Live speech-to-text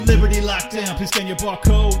Liberty lockdown, please scan your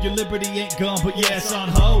barcode. Your liberty ain't gone, but yeah, it's on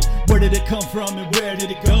hold. Where did it come from and where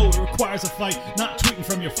did it go? It requires a fight, not tweeting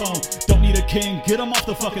from your phone. Don't need a king, get him off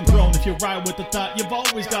the fucking throne. If you ride with the thought, you've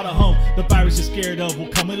always got a home. The virus you're scared of will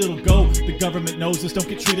come and it'll go. The government knows this, don't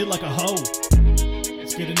get treated like a hoe.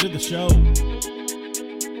 Let's get into the show.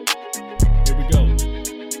 Here we go.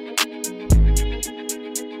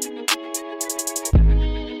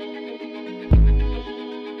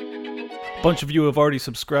 Bunch of you have already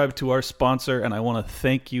subscribed to our sponsor, and I want to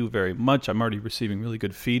thank you very much. I'm already receiving really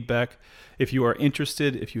good feedback. If you are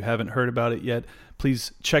interested, if you haven't heard about it yet,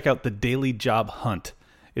 please check out the Daily Job Hunt.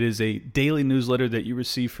 It is a daily newsletter that you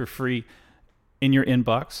receive for free in your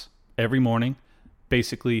inbox every morning.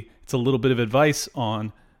 Basically, it's a little bit of advice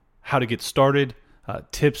on how to get started,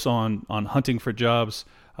 tips on hunting for jobs.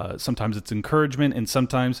 Sometimes it's encouragement, and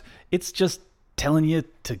sometimes it's just telling you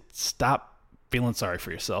to stop feeling sorry for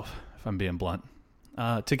yourself, if I'm being blunt,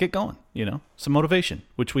 to get going, some motivation,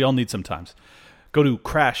 which we all need sometimes. Go to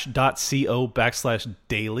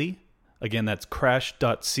crash.co/daily. Again, that's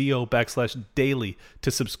crash.co/daily to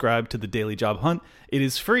subscribe to the Daily Job Hunt. It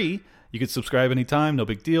is free. You can subscribe anytime, no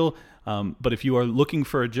big deal. But if you are looking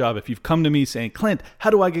for a job, if you've come to me saying, Clint, how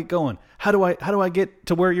do I get going? How do I get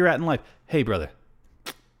to where you're at in life? Hey, brother,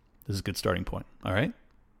 this is a good starting point. All right?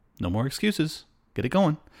 No more excuses. Get it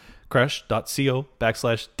going.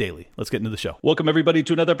 Crash.co/daily. Let's get into the show. Welcome, everybody,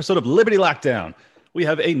 to another episode of Liberty Lockdown. We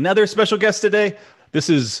have another special guest today. This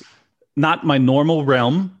is not my normal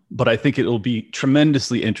realm, but I think it will be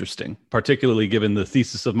tremendously interesting, particularly given the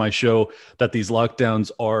thesis of my show that these lockdowns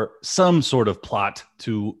are some sort of plot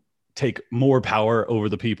to take more power over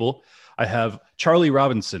the people. I have Charlie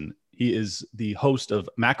Robinson. He is the host of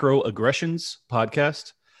Macro Aggressions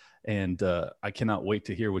podcast, and I cannot wait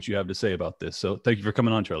to hear what you have to say about this. So thank you for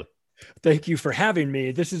coming on, Charlie. Thank you for having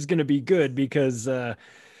me. This is going to be good because,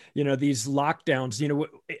 these lockdowns,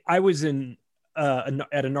 I was at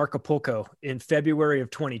Anarchapulco in February of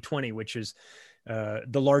 2020, which is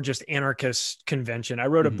the largest anarchist convention. I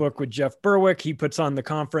wrote a book with Jeff Berwick. He puts on the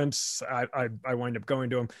conference. I wind up going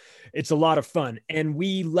to him. It's a lot of fun. And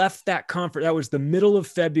we left that conference. That was the middle of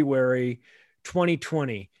February,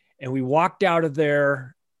 2020. And we walked out of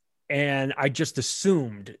there, and I just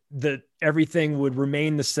assumed that everything would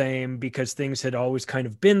remain the same because things had always kind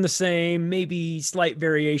of been the same, maybe slight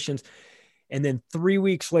variations. And then 3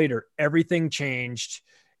 weeks later, everything changed.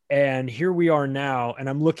 And here we are now. And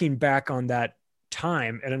I'm looking back on that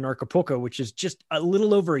time at Anarchapulco, which is just a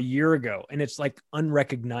little over a year ago. And it's like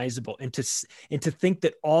unrecognizable. And to think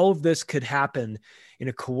that all of this could happen in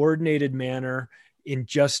a coordinated manner in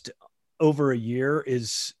just over a year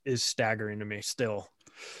is staggering to me still.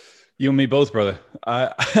 You and me both, brother.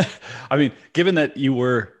 I mean, given that you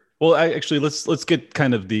were, well, let's get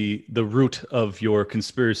kind of the root of your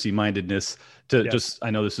conspiracy mindedness to just, I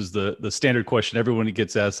know this is the standard question everyone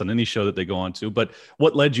gets asked on any show that they go on to, but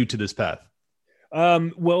what led you to this path?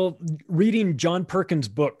 Well, reading John Perkins'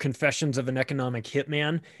 book, Confessions of an Economic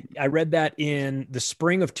Hitman, I read that in the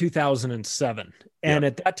spring of 2007. And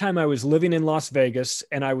at that time I was living in Las Vegas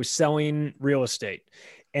and I was selling real estate.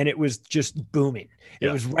 And it was just booming. It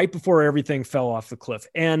was right before everything fell off the cliff.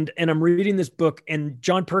 And I'm reading this book, and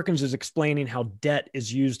John Perkins is explaining how debt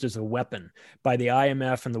is used as a weapon by the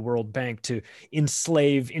IMF and the World Bank to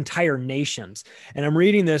enslave entire nations. And I'm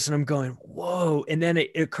reading this and I'm going, whoa. And then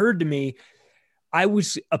it occurred to me, I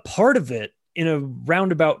was a part of it in a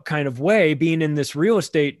roundabout kind of way, being in this real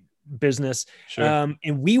estate business. Sure. And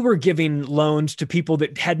we were giving loans to people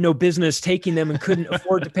that had no business taking them and couldn't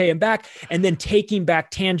afford to pay them back, and then taking back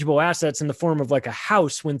tangible assets in the form of like a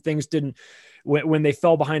house when things didn't, when they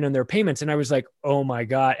fell behind on their payments. And I was like, oh my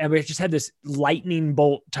God. And I just had this lightning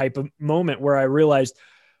bolt type of moment where I realized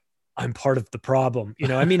I'm part of the problem,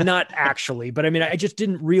 I mean, not actually, but I mean, I just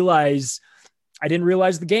didn't realize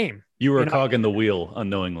the game. You were a cog in the wheel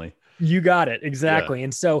unknowingly. You got it. Exactly. Yeah.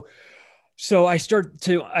 And so I start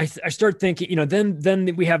thinking,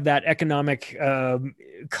 then we have that economic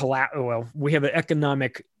we have an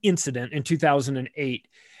economic incident in 2008,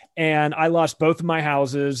 and I lost both of my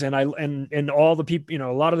houses, and all the people, a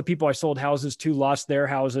lot of the people I sold houses to lost their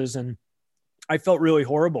houses, and I felt really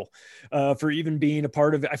horrible for even being a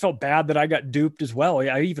part of it. I felt bad that I got duped as well.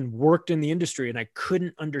 I even worked in the industry and I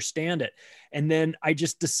couldn't understand it. And then I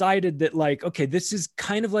just decided that, like, okay, this is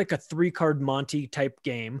kind of like a 3-card Monte type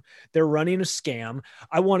game. They're running a scam.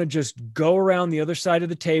 I want to just go around the other side of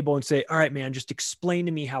the table and say, all right, man, just explain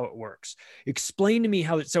to me how it works. Explain to me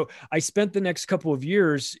how it. So I spent the next couple of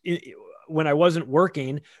years when I wasn't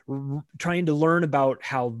working, trying to learn about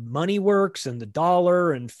how money works and the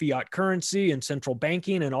dollar and fiat currency and central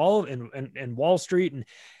banking and all and Wall Street.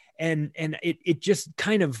 And it just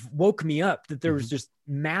kind of woke me up that there was just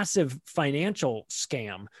massive financial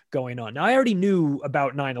scam going on. Now, I already knew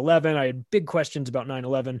about 9/11. I had big questions about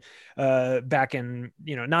 9/11 back in,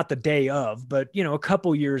 not the day of, but, a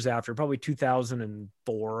couple years after, probably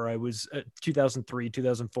 2004, 2003,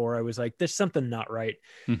 2004, I was like, there's something not right.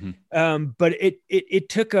 But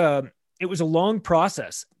it was a long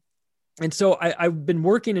process. And so I've been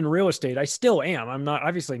working in real estate. I still am. I'm not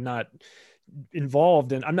obviously not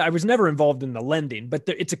involved in, I was never involved in the lending, but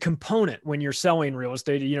it's a component when you're selling real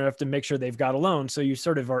estate. You have to make sure they've got a loan. So you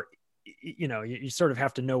sort of are, you sort of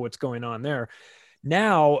have to know what's going on there.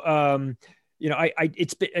 Now,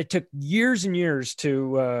 it took years and years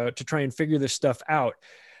to try and figure this stuff out.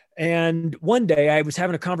 And one day I was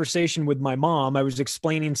having a conversation with my mom. I was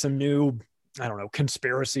explaining some new, I don't know,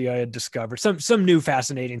 conspiracy I had discovered, some new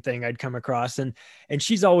fascinating thing I'd come across. And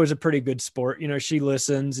she's always a pretty good sport. She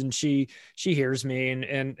listens and she hears me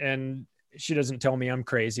and she doesn't tell me I'm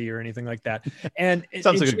crazy or anything like that. And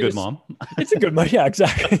sounds like a good mom. It's a good mom. Yeah,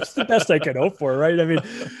 exactly. It's the best I could hope for. Right. I mean,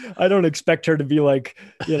 I don't expect her to be like,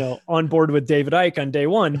 on board with David Icke on day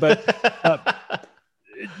one,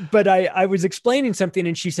 but I was explaining something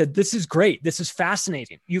and she said, this is great. This is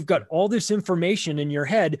fascinating. You've got all this information in your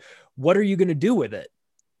head. What are you going to do with it?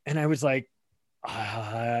 And I was like,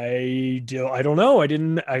 I don't know.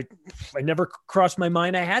 I never crossed my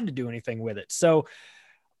mind I had to do anything with it. So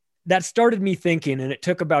that started me thinking, and it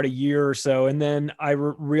took about a year or so. And then I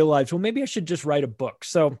realized, well, maybe I should just write a book.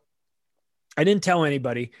 So I didn't tell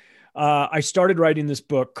anybody. I started writing this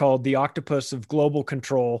book called The Octopus of Global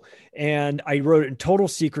Control, and I wrote it in total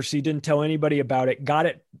secrecy, didn't tell anybody about it, got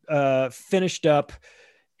it finished up.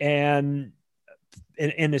 And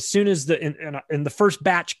as soon as the first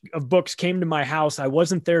batch of books came to my house, I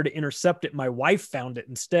wasn't there to intercept it. My wife found it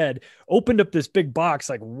instead, opened up this big box,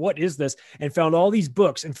 like, what is this? And found all these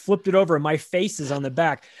books and flipped it over, and my face is on the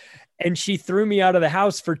back. And she threw me out of the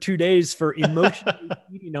house for 2 days for emotionally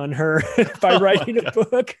cheating on her by writing a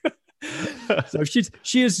book. So she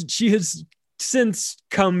has since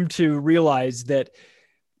come to realize that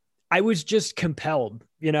I was just compelled.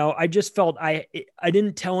 I just felt I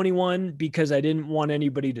didn't tell anyone because I didn't want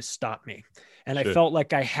anybody to stop me. And sure. I felt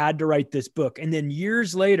like I had to write this book. And then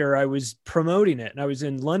years later, I was promoting it, and I was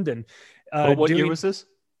in London. What year was this?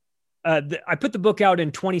 I put the book out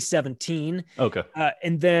in 2017. Okay.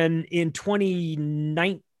 And then in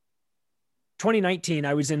 2019,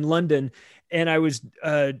 I was in London, and I was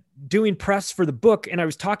doing press for the book. And I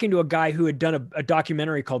was talking to a guy who had done a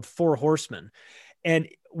documentary called Four Horsemen. And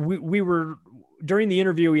we were, during the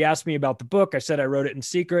interview, he asked me about the book. I said I wrote it in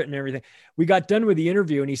secret and everything. We got done with the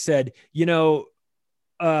interview, and he said,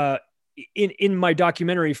 in my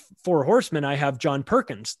documentary, Four Horsemen, I have John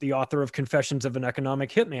Perkins, the author of Confessions of an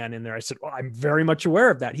Economic Hitman, in there. I said, well, I'm very much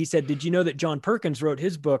aware of that. He said, did you know that John Perkins wrote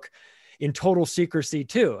his book in total secrecy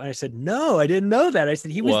too? And I said, no, I didn't know that. I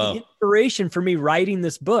said, he was the inspiration for me writing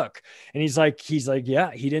this book. And he's like,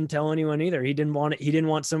 yeah, he didn't tell anyone either. He didn't want it. He didn't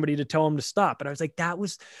want somebody to tell him to stop. And I was like,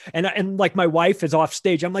 and like my wife is off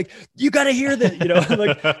stage. I'm like, you got to hear that, I'm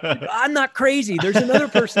like, I'm not crazy. There's another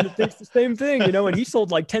person that thinks the same thing, and he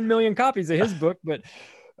sold like 10 million copies of his book. But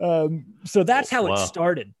so that's how it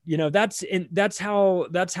started, that's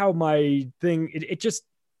how my thing, it just,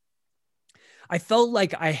 I felt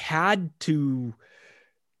like I had to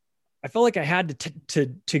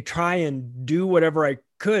try and do whatever I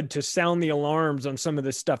could to sound the alarms on some of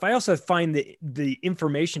this stuff. I also find the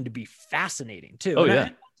information to be fascinating too. Oh,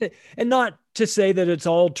 yeah. And not to say that it's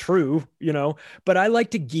all true, but I like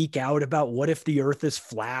to geek out about what if the earth is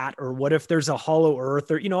flat, or what if there's a hollow earth,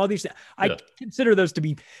 or, all these, I consider those to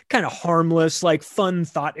be kind of harmless, like fun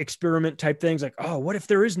thought experiment type things. Like, oh, what if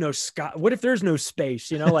there is no sky? What if there's no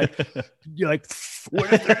space? Like, you're like,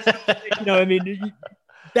 what if there's,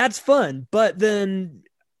 that's fun. But then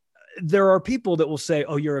there are people that will say,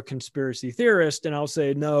 oh, you're a conspiracy theorist. And I'll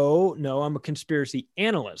say, no, I'm a conspiracy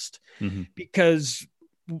analyst, because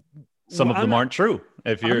some of them aren't true.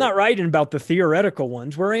 I'm not writing about the theoretical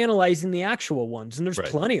ones. We're analyzing the actual ones, and there's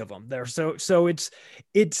plenty of them there. So it's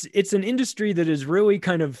an industry that is really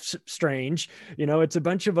kind of strange. It's a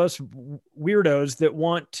bunch of us weirdos that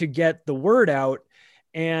want to get the word out,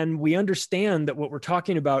 and we understand that what we're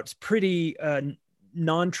talking about is pretty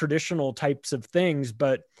non-traditional types of things.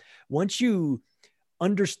 But once you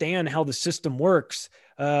understand how the system works,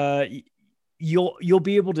 you'll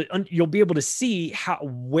be able to see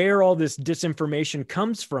where all this disinformation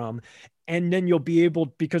comes from. And then you'll be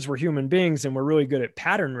able, because we're human beings and we're really good at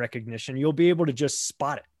pattern recognition, you'll be able to just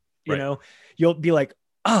spot it. You'll be like,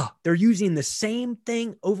 they're using the same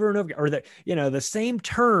thing over and over, or the same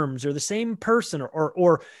terms, or the same person,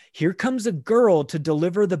 or here comes a girl to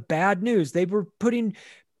deliver the bad news. They were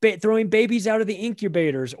throwing babies out of the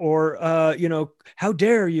incubators, or how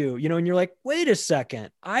dare you, and you're like, wait a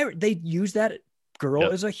second, they use that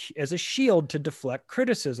girl as a shield to deflect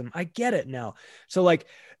criticism. I get it now. So like,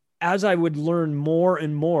 as I would learn more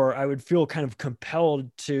and more, I would feel kind of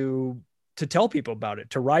compelled to tell people about it,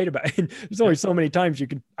 to write about it. And there's only so many times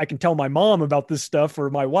I can tell my mom about this stuff, or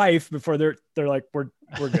my wife, before they're like, we're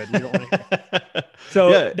good. We don't want to. So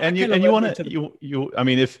yeah. And you want to, I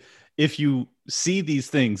mean, if you see these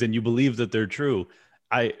things and you believe that they're true,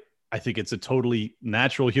 I think it's a totally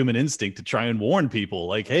natural human instinct to try and warn people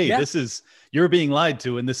like, hey, you're being lied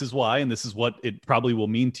to, and this is why, and this is what it probably will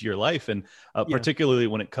mean to your life. And particularly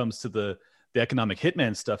when it comes to the economic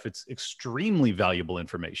hitman stuff, it's extremely valuable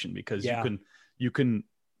information, because you can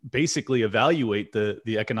basically evaluate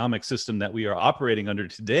the economic system that we are operating under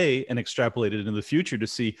today and extrapolate it into the future to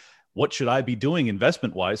see what should I be doing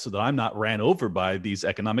investment wise so that I'm not ran over by these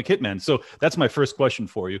economic hitmen. So that's my first question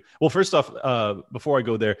for you. Well, first off, before I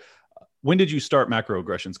go there, when did you start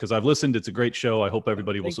Macroaggressions? Because I've listened. It's a great show. I hope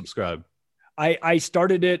everybody will subscribe. I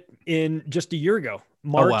started it in just a year ago,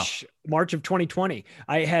 March of 2020.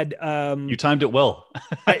 I had you timed it well.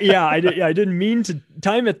 I didn't mean to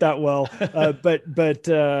time it that well, but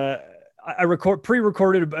I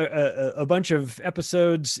pre-recorded a bunch of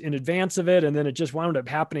episodes in advance of it, and then it just wound up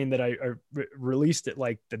happening that I released it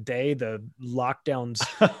like the day the lockdowns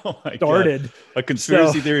started. God. A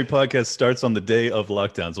conspiracy theory podcast starts on the day of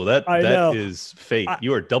lockdowns. Well, that is fate.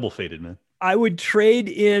 You are double fated, man. I would trade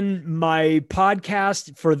in my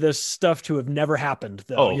podcast for this stuff to have never happened,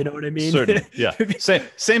 though. You know what I mean? Certainly. Yeah.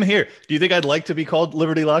 Same here. Do you think I'd like to be called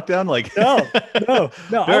Liberty Lockdown? Like, no.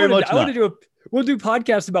 Very much not. I want to do we'll do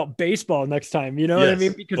podcasts about baseball next time. You know what I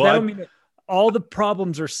mean? Because that'll mean that all the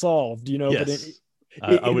problems are solved, Yes.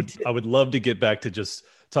 But I would love to get back to just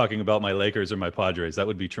talking about my Lakers or my Padres. That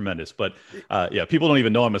would be tremendous. But people don't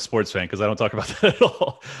even know I'm a sports fan because I don't talk about that at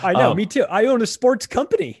all. I know, me too. I own a sports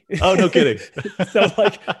company. Oh, no kidding. So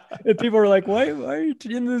like, and people are like, why are you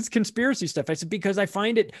in this conspiracy stuff? I said, because I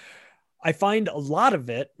find a lot of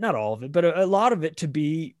it, not all of it, but a lot of it to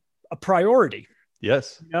be a priority.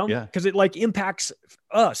 Yes. Because it like impacts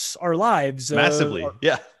us, our lives massively.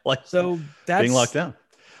 So that's being locked down.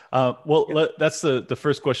 That's the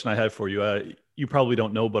first question I had for you. You probably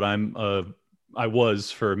don't know, but I was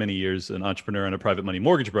for many years an entrepreneur and a private money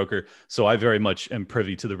mortgage broker. So I very much am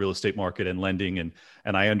privy to the real estate market and lending. And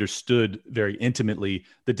I understood very intimately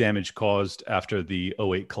the damage caused after the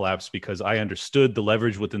 '08 collapse, because I understood the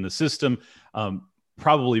leverage within the system,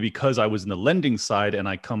 probably because I was in the lending side and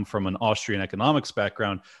I come from an Austrian economics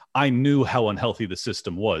background. I knew how unhealthy the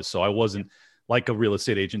system was. So I wasn't like a real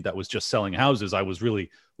estate agent that was just selling houses. I was really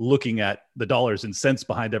looking at the dollars and cents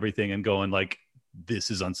behind everything and going like, this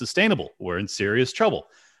is unsustainable. We're in serious trouble.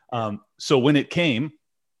 So when it came,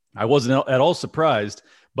 I wasn't at all surprised,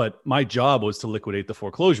 but my job was to liquidate the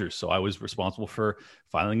foreclosures. So I was responsible for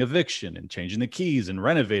filing eviction and changing the keys and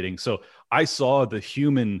renovating. So I saw the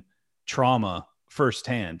human trauma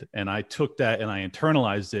firsthand, and I took that and I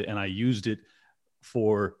internalized it and I used it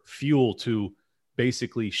for fuel to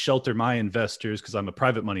basically shelter my investors, because I'm a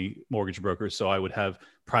private money mortgage broker. So I would have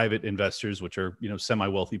private investors, which are,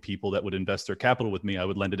 semi-wealthy people that would invest their capital with me. I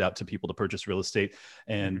would lend it out to people to purchase real estate.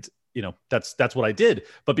 And, that's what I did.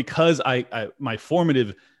 But because my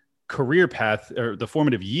formative career path, or the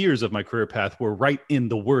formative years of my career path, were right in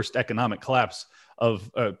the worst economic collapse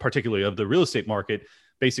of particularly of the real estate market,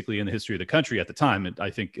 basically in the history of the country at the time. And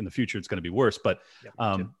I think in the future, it's going to be worse. But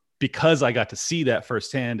because I got to see that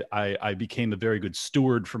firsthand, I became a very good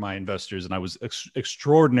steward for my investors. And I was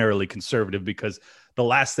extraordinarily conservative, because the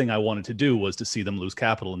last thing I wanted to do was to see them lose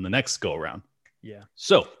capital in the next go around. Yeah.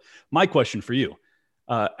 So my question for you,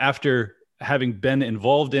 after having been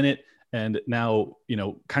involved in it, and now,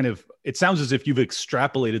 kind of, it sounds as if you've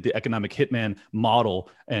extrapolated the economic hitman model.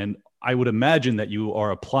 And I would imagine that you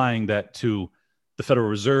are applying that to the Federal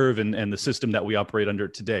Reserve and the system that we operate under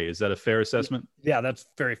today. Is that a fair assessment? Yeah, that's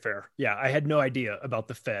very fair. Yeah. I had no idea about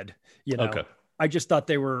the Fed, Okay. I just thought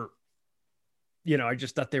they were,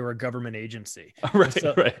 a government agency. Right.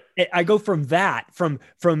 So right. I go from that, from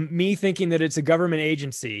me thinking that it's a government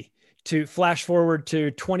agency, to flash forward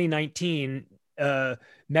to 2019,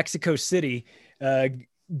 Mexico City,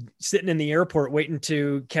 sitting in the airport waiting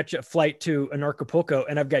to catch a flight to Anarchapulco,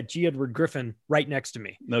 and I've got G. Edward Griffin right next to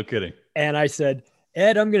me. No kidding. And I said,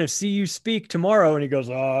 Ed, I'm going to see you speak tomorrow. And he goes,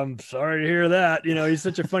 oh, I'm sorry to hear that. You know, he's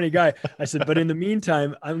such a funny guy. I said, but in the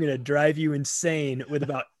meantime, I'm going to drive you insane with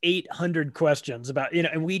about 800 questions about, you know,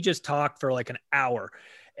 and we just talked for like an hour.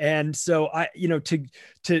 And so I, you know,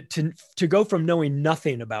 to go from knowing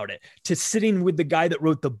nothing about it to sitting with the guy that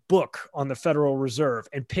wrote the book on the Federal Reserve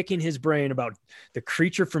and picking his brain about the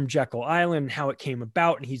creature from Jekyll Island and how it came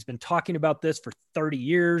about. And he's been talking about this for 30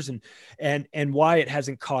 years and why it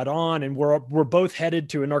hasn't caught on. And we're both headed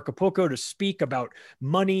to Anarchapulco to speak about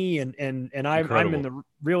money. And I'm in the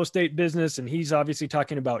real estate business, and he's obviously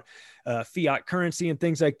talking about fiat currency and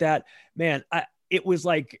things like that. Man, it was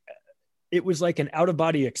like an out of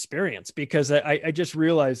body experience, because I just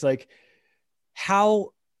realized like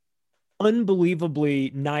how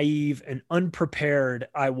unbelievably naive and unprepared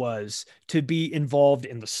I was to be involved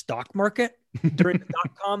in the stock market during the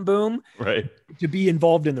dot-com boom, right? To be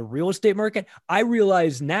involved in the real estate market. I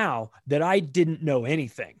realize now that I didn't know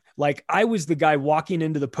anything. Like I was the guy walking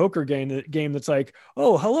into the poker game that's like,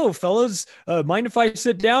 oh, hello, fellas. Mind if I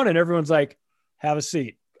sit down? And everyone's like, have a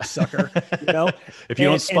seat, sucker. You know, if you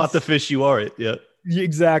don't spot the fish, you are it. Yeah,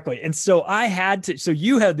 exactly. And so I had to, so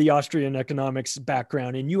you had the Austrian economics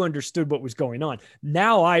background and you understood what was going on.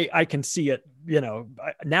 Now I can see it, you know,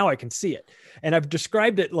 now I can see it. And I've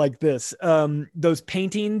described it like this, those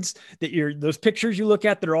paintings those pictures you look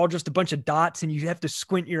at that are all just a bunch of dots and you have to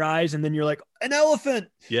squint your eyes and then you're like, an elephant.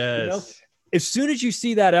 Yes. You know? As soon as you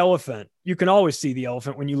see that elephant, you can always see the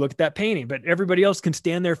elephant when you look at that painting, but everybody else can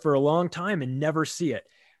stand there for a long time and never see it.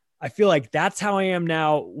 I feel like that's how I am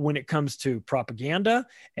now when it comes to propaganda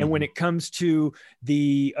and when it comes to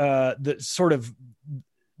the sort of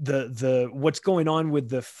the what's going on with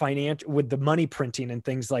the money printing and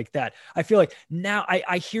things like that. I feel like now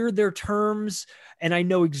I hear their terms and I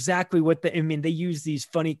know exactly what they use these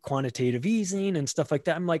funny quantitative easing and stuff like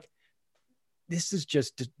that. I'm like, this is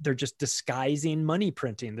just, they're just disguising money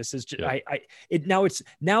printing. This is just, now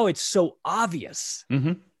it's so obvious.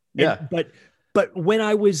 Mm-hmm. Yeah. But when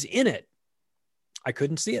I was in it, I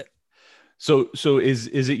couldn't see it. So is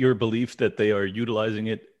it your belief that they are utilizing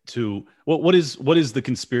it to what is the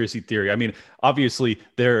conspiracy theory? I mean, obviously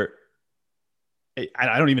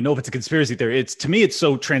I don't even know if it's a conspiracy theory. To me, it's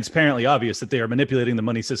so transparently obvious that they are manipulating the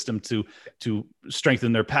money system to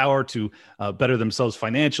strengthen their power, to better themselves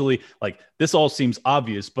financially. Like this all seems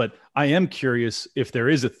obvious, but I am curious if there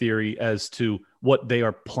is a theory as to what they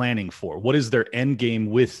are planning for. What is their end game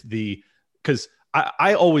with because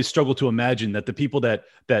I always struggle to imagine that the people that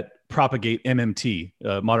propagate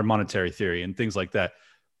MMT, modern monetary theory, and things like that,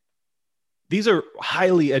 these are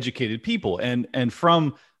highly educated people and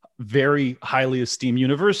from very highly esteemed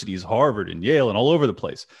universities, Harvard and Yale and all over the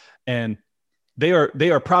place. And they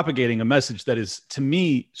are propagating a message that is, to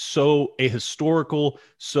me, so ahistorical,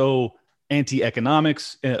 so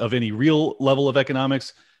anti-economics of any real level of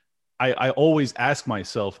economics. I always ask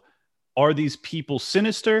myself, are these people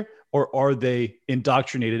sinister or are they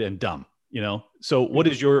indoctrinated and dumb? You know? So what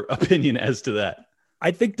is your opinion as to that?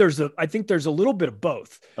 I think there's a little bit of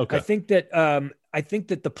both. Okay. I think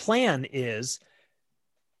that the plan is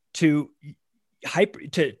to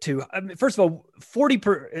first of all,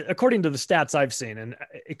 according to the stats I've seen, and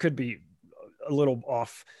it could be a little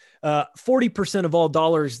off, 40% of all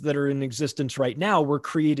dollars that are in existence right now were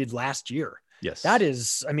created last year. Yes. That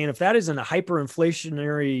is, I mean, if that isn't a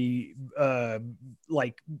hyperinflationary,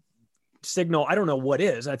 signal, I don't know what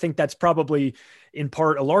is. I think that's probably in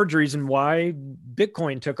part a large reason why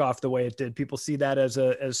Bitcoin took off the way it did. People see that as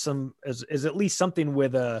at least something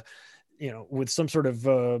with with some sort of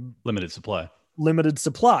limited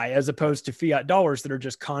supply, as opposed to fiat dollars that are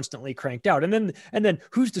just constantly cranked out. And then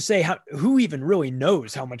who's to say who even really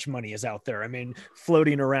knows how much money is out there? I mean,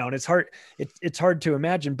 floating around. It's hard to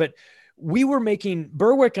imagine, but we were making,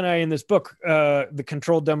 Berwick and I, in this book, The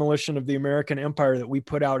Controlled Demolition of the American Empire, that we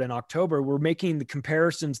put out in October, we're making the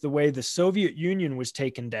comparisons the way the Soviet Union was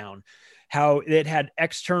taken down, how it had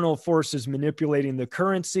external forces manipulating the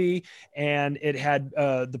currency, and it had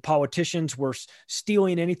the politicians were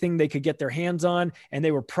stealing anything they could get their hands on, and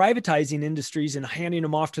they were privatizing industries and handing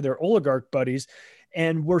them off to their oligarch buddies.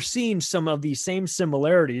 And we're seeing some of these same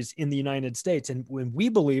similarities in the United States. And when we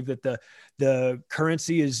believe that the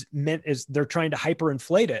currency is they're trying to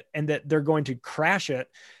hyperinflate it and that they're going to crash it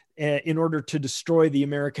in order to destroy the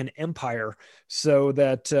American empire, so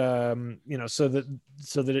that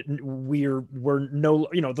we're no,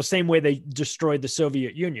 the same way they destroyed the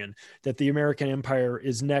Soviet Union, that the American empire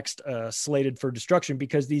is next slated for destruction,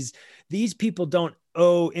 because these people don't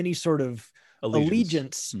owe any sort of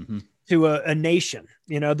allegiance. Mm-hmm. To a nation.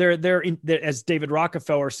 They're as David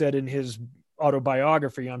Rockefeller said in his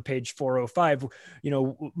autobiography on page 405,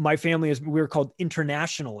 my family we were called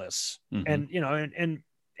internationalists, and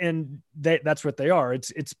that's what they are.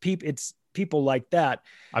 It's people like that.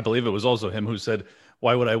 I believe it was also him who said,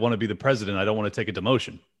 "Why would I want to be the president? I don't want to take a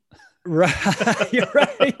demotion." Right. You're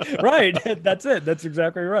right. Right. That's it. That's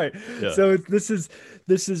exactly right. Yeah. So this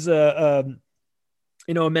is a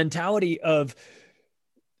mentality of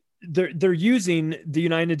they're using the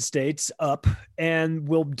United States up and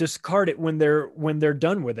will discard it when they're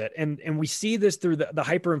done with it. And we see this through the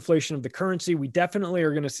hyperinflation of the currency. We definitely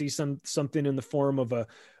are going to see something in the form of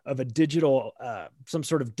a digital, some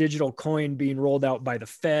sort of digital coin being rolled out by the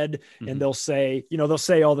Fed. Mm-hmm. And they'll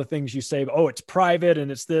say all the things you say, oh, it's private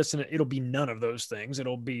and it's this, and it'll be none of those things.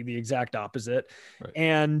 It'll be the exact opposite. Right.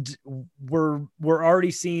 And we're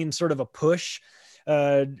already seeing sort of a push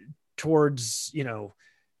towards,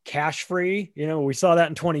 cash free. We saw that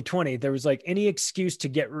in 2020. There was like any excuse to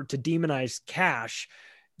demonize cash,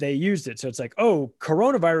 they used it. So it's like, oh,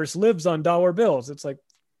 coronavirus lives on dollar bills. It's like,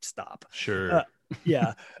 stop. Sure.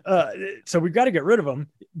 Yeah. So we've got to get rid of them.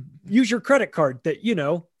 Use your credit card that,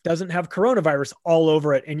 doesn't have coronavirus all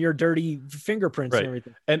over it and your dirty fingerprints and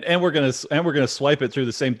everything. And we're going to swipe it through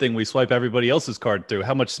the same thing we swipe everybody else's card through.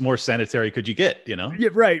 How much more sanitary could you get, Yeah,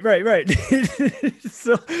 right.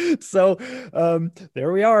 So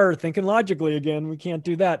there we are thinking logically again. We can't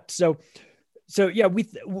do that. So yeah,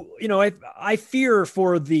 I fear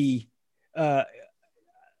for the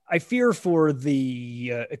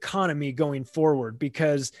economy going forward,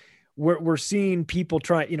 because we're seeing people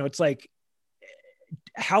try, it's like,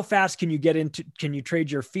 how fast can you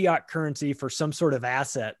trade your fiat currency for some sort of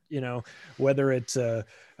asset, whether it's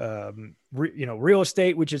real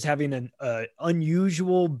estate, which is having an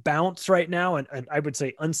unusual bounce right now. And I would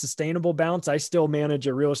say unsustainable bounce. I still manage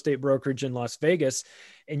a real estate brokerage in Las Vegas,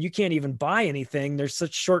 and you can't even buy anything. There's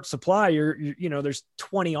such short supply. There's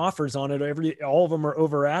 20 offers on it. All of them are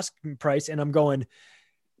over asking price. And I'm going,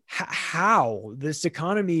 how this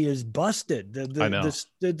economy is busted.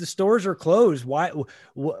 The stores are closed.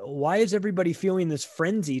 Why is everybody feeling this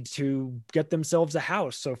frenzy to get themselves a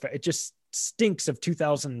house? So it just stinks of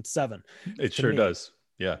 2007. It sure does.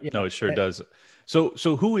 Yeah. No, it sure does. So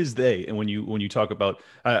who is they? And when you talk about,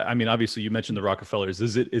 obviously you mentioned the Rockefellers.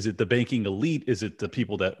 Is it the banking elite? Is it the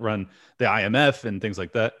people that run the IMF and things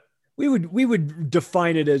like that? We would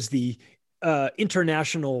define it as the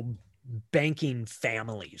international banking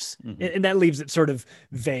families. Mm-hmm. And that leaves it sort of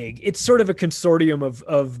vague. It's sort of a consortium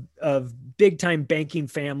of big time banking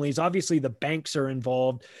families. Obviously the banks are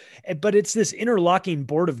involved, but it's this interlocking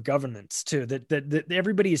board of governance too, that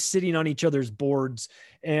everybody is sitting on each other's boards.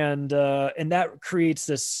 And that creates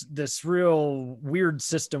this real weird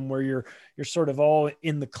system where you're sort of all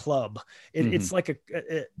in the club. It's like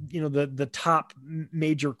the top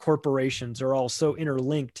major corporations are all so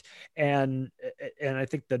interlinked. And I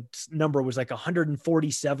think the number was like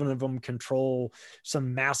 147 of them control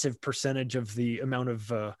some massive percentage of the amount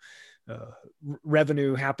of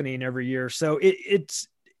revenue happening every year. So it's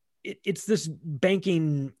this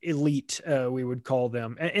banking elite, we would call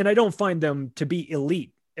them. And I don't find them to be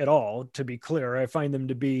elite at all, to be clear. I find them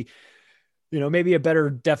to be, maybe a better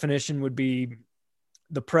definition would be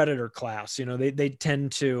the predator class. They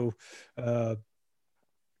tend to,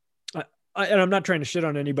 and I'm not trying to shit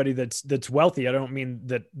on anybody that's wealthy. I don't mean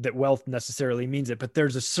that wealth necessarily means it, but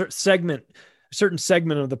there's a certain segment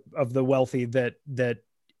of the wealthy that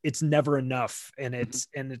it's never enough. And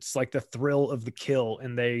it's like the thrill of the kill,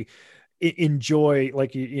 and they enjoy,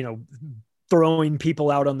 like, throwing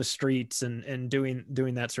people out on the streets and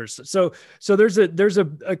doing that sort of stuff. So there's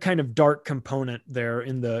a kind of dark component there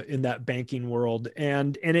in that banking world.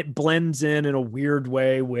 And it blends in a weird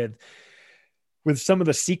way with some of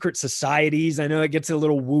the secret societies. I know it gets a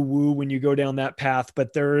little woo woo when you go down that path,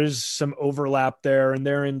 but there is some overlap there, and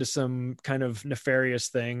they're into some kind of nefarious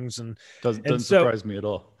things. And doesn't surprise me at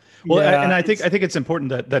all. Well, yeah, and I think it's important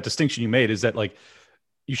that distinction you made is that, like,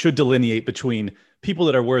 you should delineate between people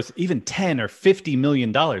that are worth even 10 or $50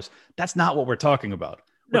 million. That's not what we're talking about.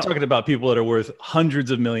 We're talking about people that are worth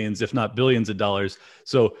hundreds of millions, if not billions of dollars.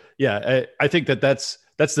 So yeah, I think that's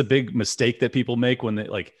the big mistake that people make when they,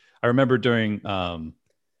 like, I remember during,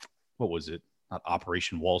 what was it? Not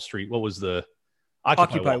Operation Wall Street. What was the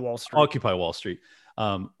Occupy Wall Street? Occupy Wall Street,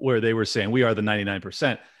 where they were saying we are the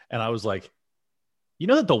 99%. And I was like,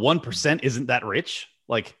 that the 1% isn't that rich?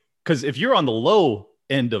 Like, because if you're on the low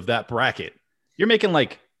end of that bracket, you're making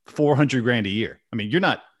like $400,000 a year. I mean, you're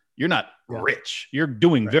not rich. You're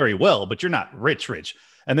doing very well, but you're not rich.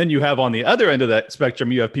 And then you have on the other end of that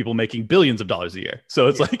spectrum, you have people making billions of dollars a year. So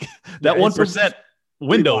it's like that 1%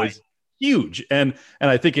 window is huge. And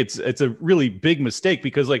I think it's a really big mistake,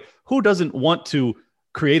 because like, who doesn't want to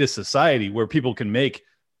create a society where people can make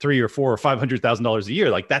 $300,000 or $400,000 or $500,000 a year?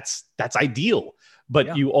 Like that's ideal. But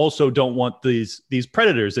Yeah. you also don't want these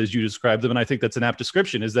predators, as you described them. And I think that's an apt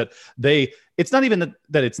description, is that it's not even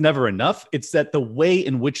that it's never enough. It's that the way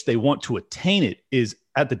in which they want to attain it is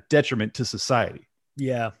at the detriment to society.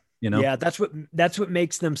 Yeah. You know? Yeah, that's what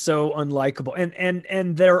makes them so unlikable.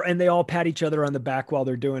 And they all pat each other on the back while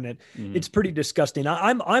they're doing it. Mhm. It's pretty disgusting.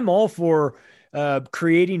 I'm all for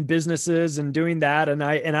creating businesses and doing that, and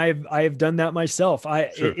I've done that myself.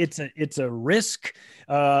 Sure. It's a risk.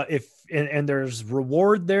 If there's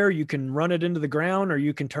reward there, you can run it into the ground or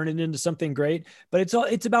you can turn it into something great. But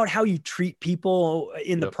it's about how you treat people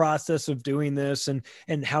in the process of doing this, and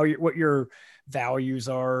how what your values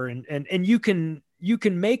are, and you can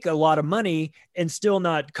make a lot of money and still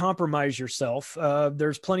not compromise yourself.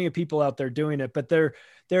 There's plenty of people out there doing it, but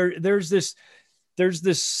there's this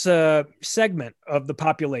segment of the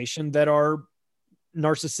population that are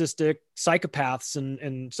narcissistic psychopaths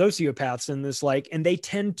and sociopaths and this, like, and they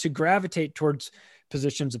tend to gravitate towards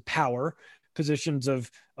positions of power, positions of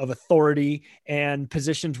authority, and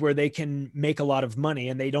positions where they can make a lot of money.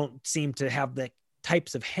 And they don't seem to have the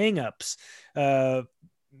types of hangups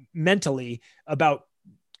mentally about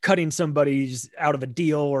cutting somebody's out of a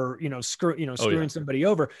deal, or screwing somebody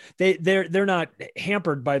over. They're not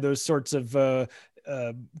hampered by those sorts of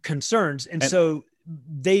concerns, and so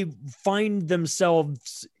they find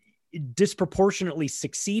themselves disproportionately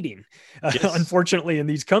succeeding, unfortunately, in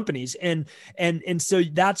these companies. And so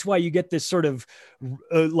that's why you get this sort of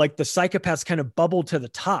like the psychopaths kind of bubble to the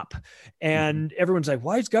top, and everyone's like,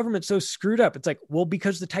 why is government so screwed up? It's like, well,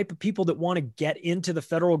 because the type of people that want to get into the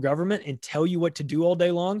federal government and tell you what to do all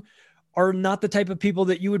day long are not the type of people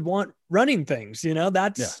that you would want running things.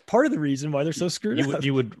 That's part of the reason why they're so screwed up.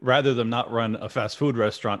 You would rather them not run a fast food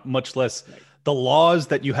restaurant, much less the laws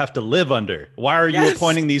that you have to live under. Why are you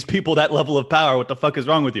appointing these people that level of power? What the fuck is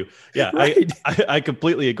wrong with you? Yeah, right. I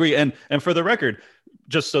completely agree. And for the record,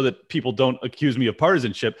 just so that people don't accuse me of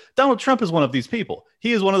partisanship, Donald Trump is one of these people.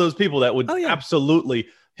 He is one of those people that would absolutely.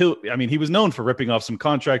 He was known for ripping off some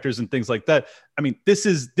contractors and things like that. I mean, this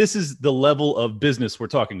is the level of business we're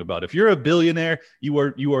talking about. If you're a billionaire, you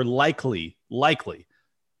are likely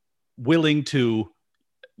willing to,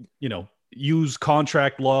 use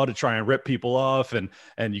contract law to try and rip people off, and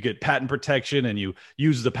you get patent protection, and you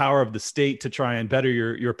use the power of the state to try and better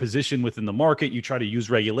your position within the market. You try to use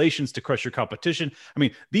regulations to crush your competition. I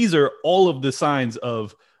mean, these are all of the signs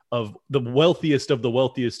of the wealthiest of the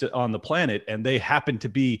wealthiest on the planet, and they happen to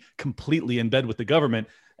be completely in bed with the government.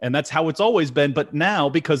 And that's how it's always been. But now,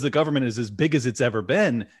 because the government is as big as it's ever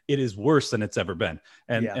been, it is worse than it's ever been.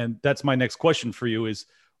 And that's my next question for you is,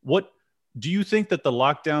 what do you think that the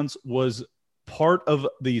lockdowns was part of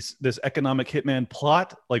this economic hitman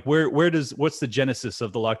plot? Like what's the genesis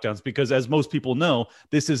of the lockdowns? Because as most people know,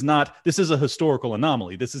 this is a historical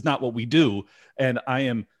anomaly. This is not what we do. And I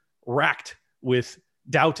am racked with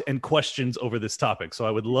doubt and questions over this topic. So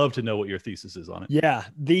I would love to know what your thesis is on it. Yeah.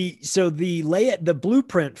 The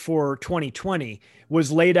blueprint for 2020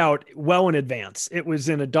 was laid out well in advance. It was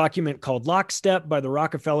in a document called Lockstep by the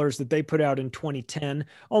Rockefellers that they put out in 2010,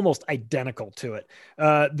 almost identical to it.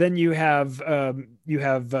 Then you have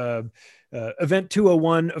Event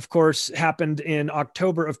 201, of course, happened in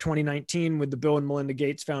October of 2019 with the Bill and Melinda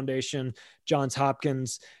Gates Foundation, Johns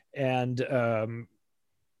Hopkins, and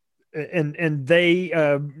they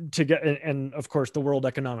and of course the World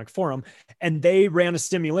Economic Forum, and they ran a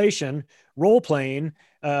simulation role playing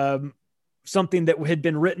something that had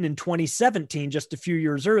been written in 2017, just a few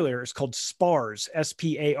years earlier. It's called SPARS,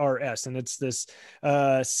 SPARS, and it's this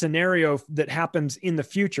scenario that happens in the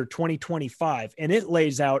future, 2025, and it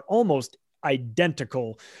lays out almost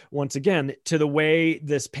identical, once again, to the way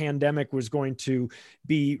this pandemic was going to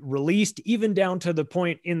be released, even down to the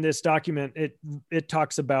point in this document. It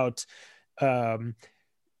talks about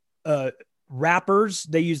rappers.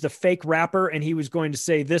 They used a fake rapper, and he was going to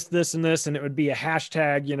say this, and this, and it would be a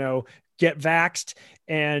hashtag, get vaxxed.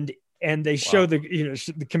 And they show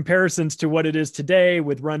the comparisons to what it is today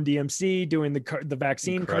with Run DMC doing the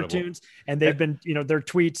vaccine cartoons, and they've been their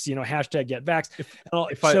tweets hashtag get vaxxed.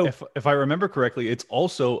 If I remember correctly, it's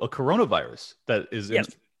also a coronavirus that is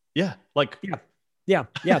yeah.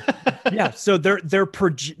 So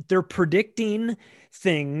they're predicting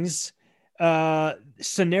things,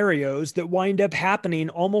 scenarios that wind up happening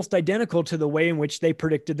almost identical to the way in which they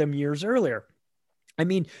predicted them years earlier. I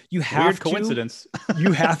mean, you have Weird to, coincidence.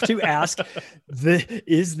 you have to ask,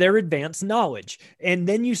 is there advanced knowledge? And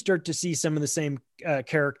then you start to see some of the same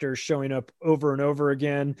characters showing up over and over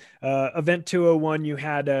again. Event 201, you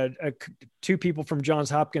had two people from Johns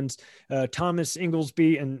Hopkins, Thomas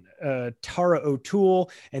Inglesby and Tara O'Toole,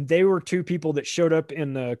 and they were two people that showed up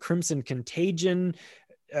in the Crimson Contagion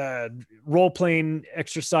role-playing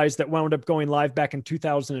exercise that wound up going live back in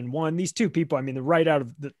 2001. These two people, I mean, they're right out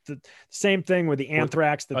of the same thing with the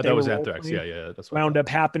anthrax that was anthrax. Yeah. That's wound up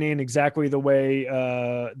happening exactly the way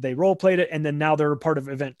they role-played it. And then now they're a part of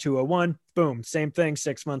Event 201. Boom, same thing.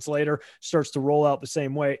 6 months later, starts to roll out the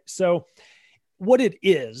same way. So what it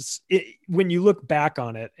is, when you look back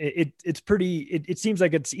on it, it's pretty, it seems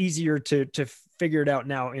like it's easier to figure it out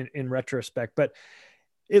now in retrospect, but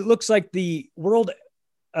it looks like the World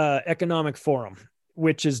Economic Forum,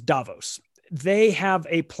 which is Davos, they have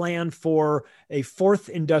a plan for a fourth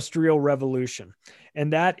industrial revolution.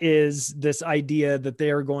 And that is this idea that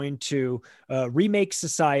they are going to remake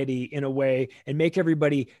society in a way and make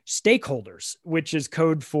everybody stakeholders, which is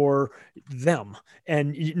code for them.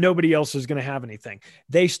 And nobody else is going to have anything.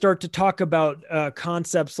 They start to talk about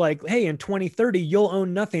concepts like, hey, in 2030, you'll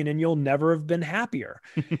own nothing and you'll never have been happier.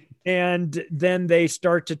 And then they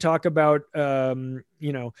start to talk about,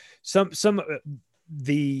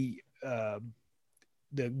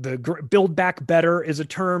 the build back better is a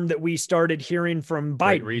term that we started hearing from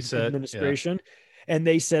Biden administration. Yeah. And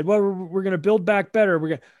they said, well, we're going to build back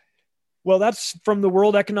better. Well, that's from the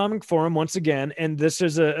World Economic Forum once again. And this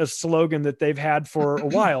is a slogan that they've had for a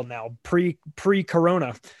while now,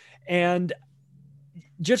 pre-corona. And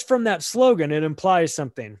just from that slogan, it implies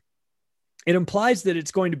something. It implies that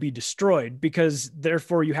it's going to be destroyed because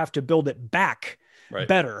therefore you have to build it back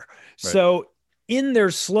better. Right. So in their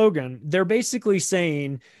slogan, they're basically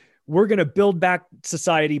saying we're going to build back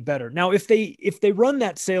society better. Now, if they run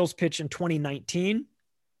that sales pitch in 2019,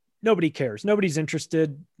 nobody cares. Nobody's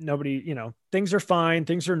interested. Nobody, things are fine.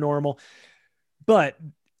 Things are normal. But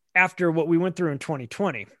after what we went through in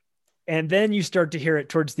 2020, and then you start to hear it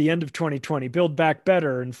towards the end of 2020, build back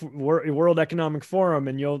better and World Economic Forum,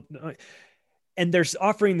 and they're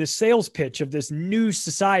offering this sales pitch of this new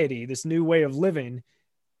society, this new way of living.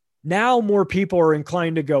 Now more people are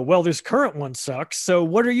inclined to go, well, this current one sucks. So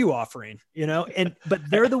what are you offering? But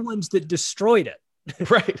they're the ones that destroyed it.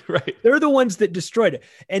 Right. They're the ones that destroyed it.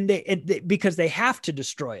 And they because they have to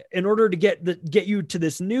destroy it in order to get you to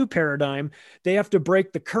this new paradigm. They have to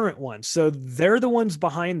break the current one. So they're the ones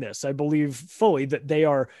behind this. I believe fully that they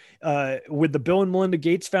are with the Bill and Melinda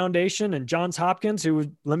Gates Foundation and Johns Hopkins,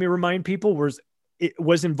 who, let me remind people,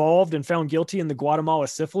 was involved and found guilty in the Guatemala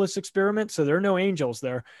syphilis experiment. So there are no angels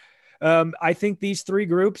there. I think these three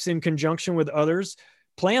groups, in conjunction with others,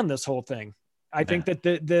 planned this whole thing. I think that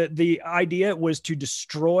the idea was to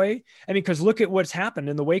destroy. I mean, because look at what's happened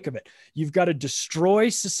in the wake of it. You've got to destroy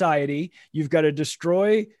society. You've got to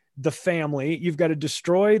destroy the family. You've got to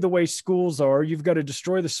destroy the way schools are. You've got to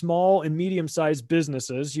destroy the small and medium-sized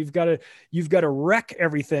businesses. You've got to wreck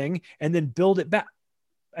everything and then build it back.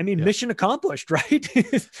 I mean, mission accomplished, right?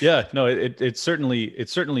 Yeah, no, it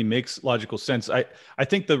certainly makes logical sense. I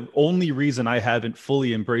think the only reason I haven't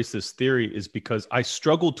fully embraced this theory is because I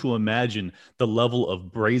struggle to imagine the level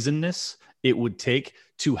of brazenness it would take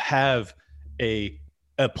to have a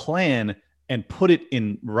plan and put it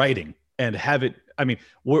in writing and have it. I mean,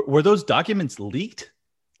 were those documents leaked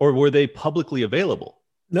or were they publicly available?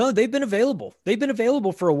 No, they've been available. They've been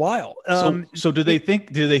available for a while. So do they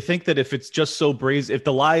think that if it's just so brazen, if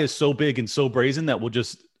the lie is so big and so brazen that we'll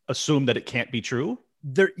just assume that it can't be true?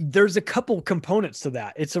 There's a couple components to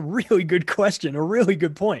that. It's a really good question, a really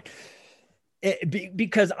good point.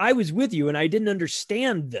 Because I was with you and I didn't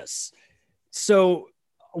understand this. So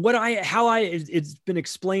it's been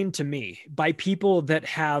explained to me by people that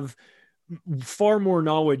have far more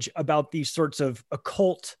knowledge about these sorts of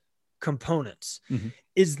occult components,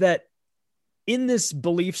 is that in this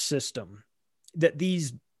belief system that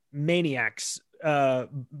these maniacs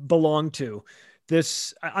belong to,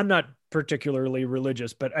 I'm not particularly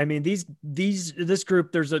religious, but I mean, this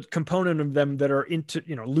group, there's a component of them that are into,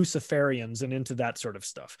 Luciferians and into that sort of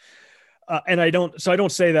stuff. And I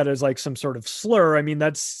don't say that as like some sort of slur. I mean,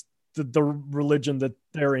 that's the religion that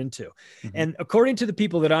they're into. And according to the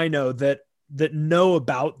people that I know that know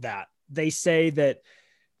about that, they say that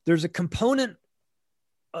there's a component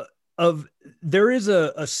there is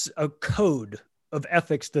a code of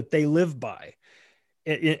ethics that they live by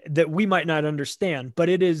that we might not understand, but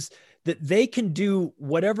it is that they can do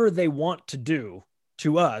whatever they want to do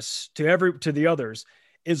to us, to the others,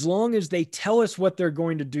 as long as they tell us what they're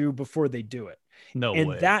going to do before they do it. No way.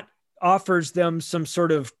 And that offers them some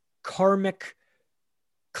sort of karmic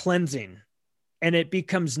cleansing, and it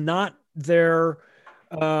becomes um,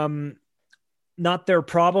 not their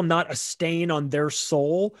problem, not a stain on their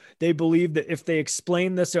soul. They believe that if they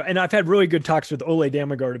explain this, and I've had really good talks with Ole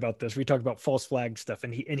Damagard about this. We talked about false flag stuff,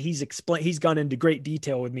 and he's gone into great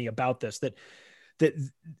detail with me about this, that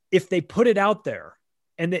if they put it out there,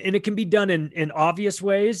 and it can be done in obvious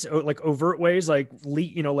ways, like overt ways, like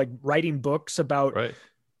like writing books about, right,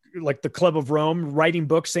 like the Club of Rome, writing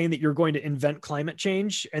books saying that you're going to invent climate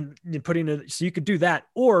change and putting it, so you could do that,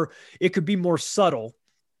 or it could be more subtle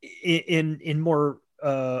in more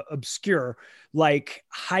obscure, like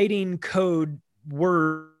hiding code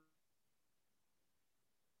word.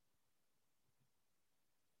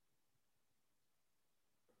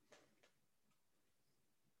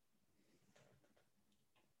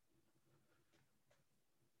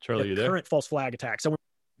 Charlie, you there? Current false flag attack. So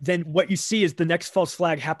then what you see is the next false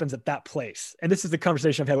flag happens at that place. And this is the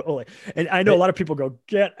conversation I've had with Ole. And I know a lot of people go,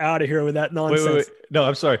 get out of here with that nonsense. Wait. No,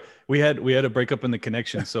 I'm sorry. We had a breakup in the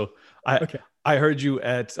connection. So I heard you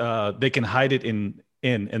at they can hide it in,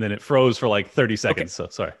 and then it froze for like 30 seconds. Okay. So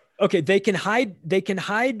sorry. Okay. They can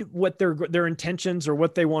hide what their intentions or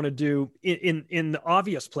what they want to do in the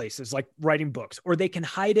obvious places, like writing books, or they can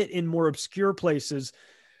hide it in more obscure places,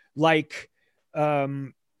 like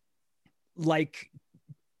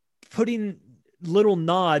putting little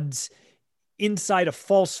nods inside a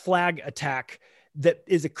false flag attack that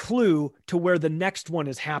is a clue to where the next one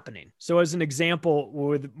is happening. So as an example,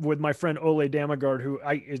 with my friend Ole Damagard, who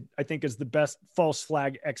I think is the best false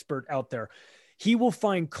flag expert out there, he will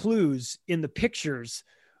find clues in the pictures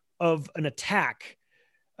of an attack.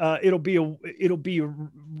 It'll be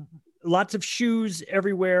lots of shoes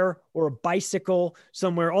everywhere, or a bicycle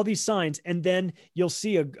somewhere, all these signs. And then you'll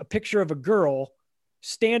see a picture of a girl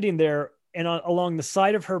standing there, and along the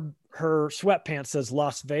side of her sweatpants says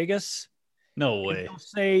Las Vegas. No way.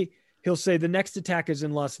 He'll say the next attack is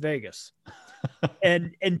in Las Vegas.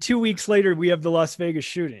 and 2 weeks later, we have the Las Vegas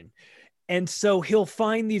shooting. And so he'll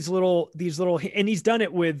find these little, and he's done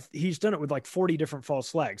it with like 40 different false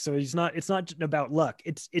flags. So it's not about luck.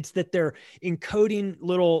 It's that they're encoding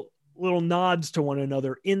little nods to one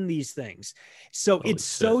another in these things. So Holy it's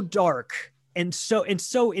shit. So dark and so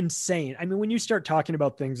insane. I mean, when you start talking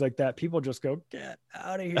about things like that, people just go, get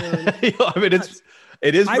out of here. I mean,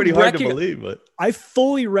 it is pretty hard to believe, but I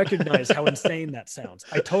fully recognize how insane that sounds.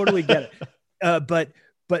 I totally get it. But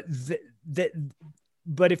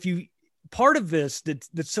if you, part of this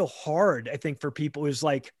that's so hard, I think, for people is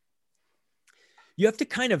like, you have to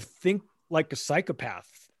kind of think like a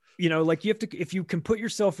psychopath, like you have to, if you can put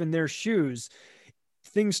yourself in their shoes,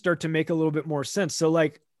 things start to make a little bit more sense. So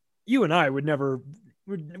like you and I would never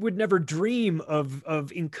dream of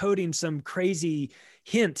encoding some crazy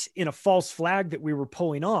hint in a false flag that we were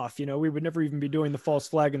pulling off. We would never even be doing the false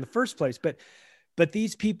flag in the first place, but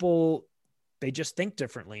these people, they just think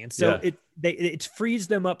differently. And so it frees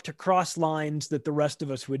them up to cross lines that the rest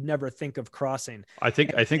of us would never think of crossing. I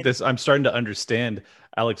think I'm starting to understand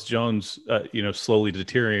Alex Jones, slowly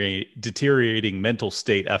deteriorating mental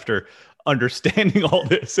state after understanding all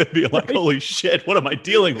this and being like, holy shit, what am I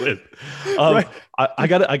dealing with? I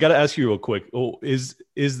gotta ask you real quick. Is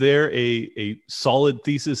there a solid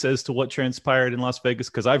thesis as to what transpired in Las Vegas?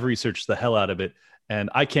 Because I've researched the hell out of it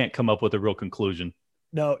and I can't come up with a real conclusion.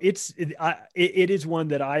 No, it is one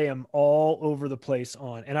that I am all over the place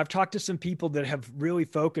on. And I've talked to some people that have really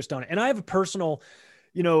focused on it. And I have a personal,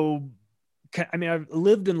 I've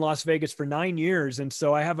lived in Las Vegas for 9 years. And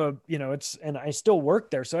so I have and I still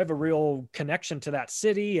work there. So I have a real connection to that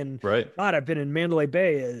city. And right. God, I've been in Mandalay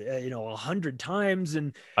Bay, 100 times.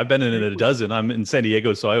 And I've been in it a dozen. I'm in San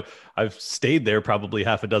Diego. So I've stayed there probably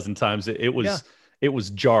half a dozen times. It was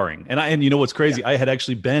jarring. And you know what's crazy? I had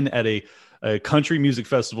actually been at a country music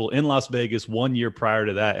festival in Las Vegas 1 year prior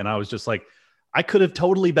to that. And I was just like, I could have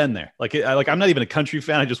totally been there. I'm not even a country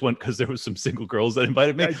fan. I just went because there was some single girls that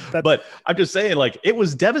invited me. But I'm just saying, it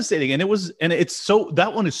was devastating. And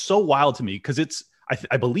that one is so wild to me because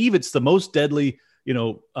I believe it's the most deadly,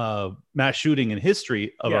 mass shooting in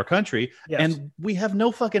history of our country. Yes. And we have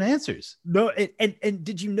no fucking answers. No. And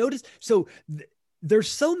did you notice? So there's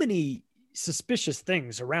so many suspicious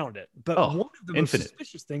things around it, but one of the most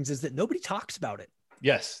suspicious things is that nobody talks about it.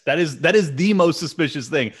 Yes, that is the most suspicious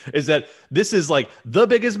thing, is that this is like the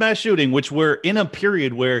biggest mass shooting, which we're in a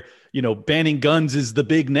period where, banning guns is the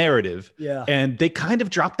big narrative. Yeah. And they kind of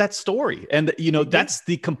dropped that story. And, that's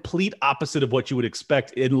the complete opposite of what you would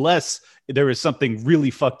expect, unless there is something really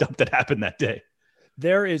fucked up that happened that day.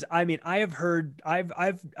 There is, I've heard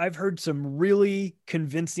some really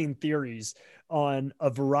convincing theories on a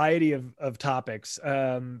variety of topics.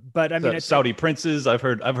 But I mean, Saudi princes. I've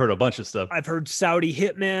heard a bunch of stuff. I've heard Saudi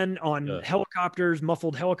hitmen on helicopters,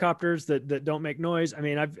 muffled helicopters that don't make noise. I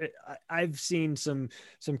mean, I've seen some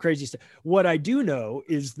crazy stuff. What I do know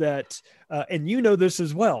is that, and you know this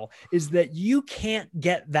as well, is that you can't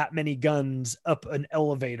get that many guns up an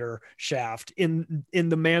elevator shaft in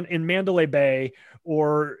Mandalay Bay,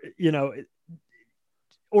 or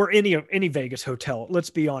or any Vegas hotel. Let's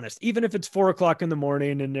be honest. Even if it's 4 o'clock in the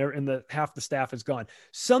morning and half the staff is gone,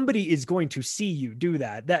 somebody is going to see you do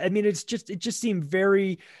that. I mean, it just seemed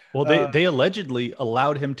very well. They allegedly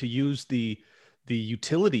allowed him to use the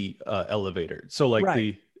utility elevator. So like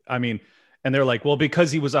right. and they're like, well,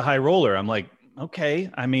 because he was a high roller. I'm like, okay.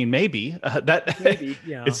 I mean, maybe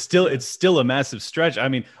it's still a massive stretch. I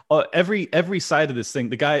mean, every side of this thing,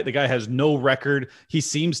 the guy has no record. He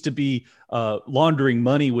seems to be laundering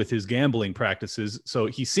money with his gambling practices. So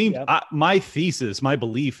he seemed, my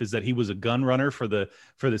belief is that he was a gun runner for the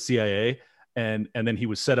CIA. And then he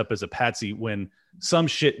was set up as a patsy when some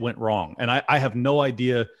shit went wrong. And I have no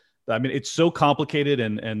idea. I mean, it's so complicated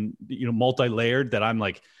and multi-layered that I'm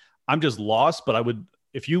just lost, but I would,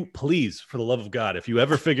 if you please, for the love of God, if you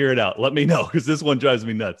ever figure it out, let me know, because this one drives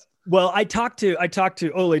me nuts. Well, I talked to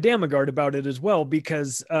Ole Damagard about it as well,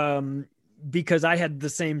 because I had the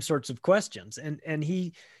same sorts of questions, and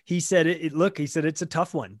he said he said it's a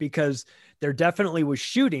tough one, because there definitely was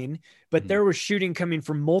shooting, but there was shooting coming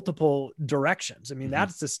from multiple directions. I mean,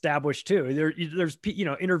 that's established too. There's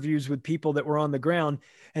interviews with people that were on the ground,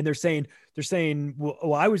 and they're saying,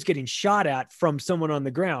 well, I was getting shot at from someone on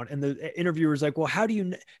the ground. And the interviewer's like, well, how do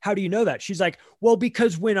you know that? She's like, well,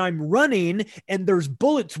 because when I'm running and there's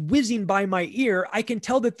bullets whizzing by my ear, I can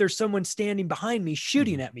tell that there's someone standing behind me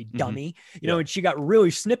shooting at me, dummy. And she got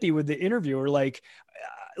really snippy with the interviewer, like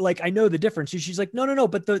I know the difference. And she's like, no,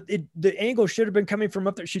 but the angle should have been coming from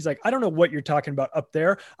up there. She's like, I don't know what you're talking about up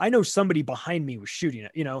there. I know somebody behind me was shooting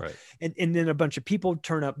it, right. And then a bunch of people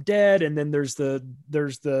turn up dead. And then there's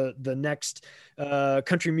the next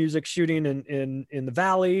country music shooting in the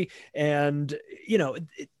Valley. And,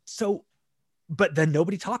 but then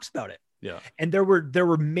nobody talks about it. Yeah. And there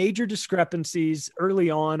were major discrepancies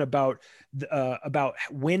early on about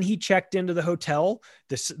when he checked into the hotel.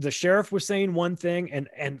 The sheriff was saying one thing,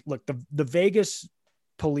 and look, the Vegas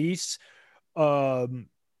police, that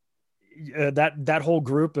whole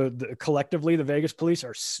group, collectively, the Vegas police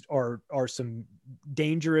are some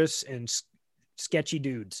dangerous and sketchy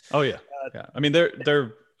dudes. Oh yeah. I mean,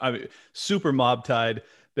 they're super mob tied.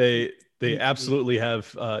 They absolutely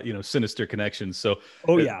have, sinister connections. So,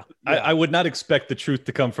 I would not expect the truth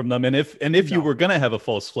to come from them. And if you were going to have a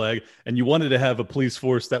false flag and you wanted to have a police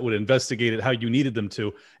force that would investigate it how you needed them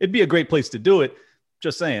to, it'd be a great place to do it.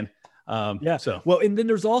 Just saying. Well, and then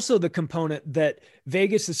there's also the component that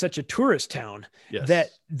Vegas is such a tourist town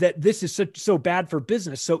that this is so bad for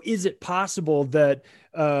business. So is it possible that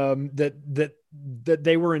that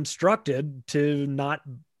they were instructed to not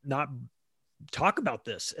talk about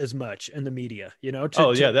this as much in the media,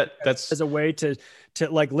 that's as a way to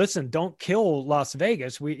like, listen, don't kill Las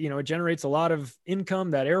Vegas. It generates a lot of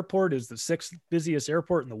income. That airport is the 6th busiest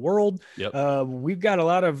airport in the world. Yep. We've got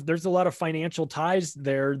there's a lot of financial ties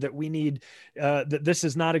there that we need, that this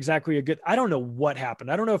is not exactly I don't know what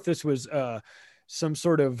happened. I don't know if this was some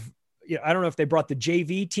sort of, I don't know if they brought the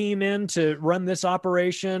JV team in to run this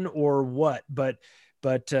operation or what, but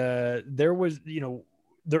there was,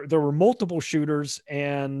 there were multiple shooters,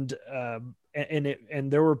 and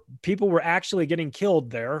there were people were actually getting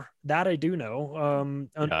killed there. That I do know.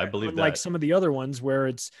 I believe like that. Some of the other ones where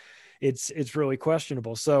it's really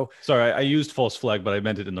questionable. So sorry, I used false flag, but I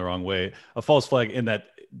meant it in the wrong way. A false flag in that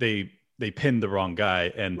they pinned the wrong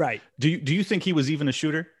guy. And right. Do you think he was even a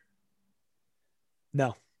shooter?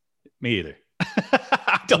 No, me either.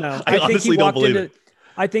 I honestly don't believe it.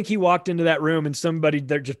 I think he walked into that room and somebody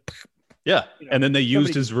there just. Yeah. And then they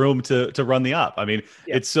used his room to run the op. I mean,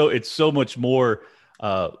 it's so much more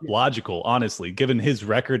logical, honestly, given his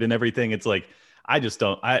record and everything. It's like,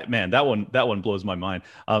 that one blows my mind.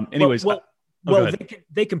 Anyways.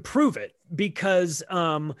 They can prove it, because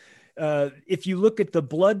if you look at the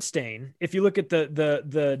blood stain, if you look at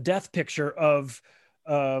the death picture of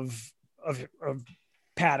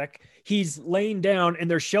Paddock, he's laying down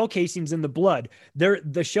and there's shell casings in the blood.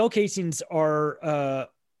 The shell casings are,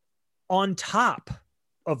 on top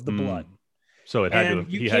of the blood. So it had to And have,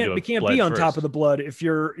 he had to we have can't bled be on first. top of the blood if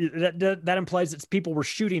you're that implies that people were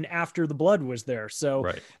shooting after the blood was there. So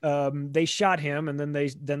Right. they shot him, and then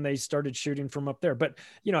they started shooting from up there. But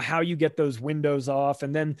you know how you get those windows off,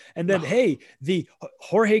 and then hey, the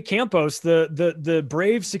Jorge Campos, the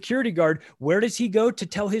brave security guard, where does he go to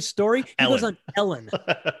tell his story? He goes on Ellen.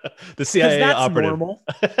 The CIA that's operative. Normal.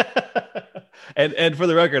 and for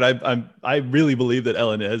the record, I really believe that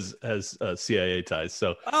Ellen has CIA ties.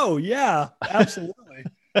 So oh yeah, absolutely.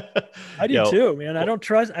 I do too, man. I don't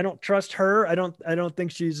trust her. I don't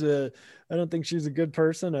think she's a good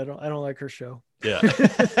person. I don't like her show. Yeah.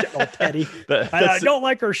 All petty. I don't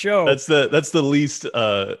like her show. That's the least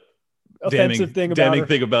offensive damning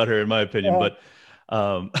thing about her, in my opinion. But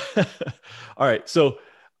all right. So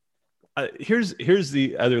here's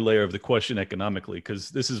the other layer of the question economically, because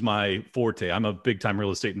this is my forte. I'm a big time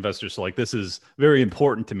real estate investor, so like this is very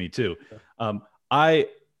important to me too.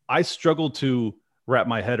 I struggle to wrap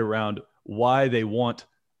my head around why they want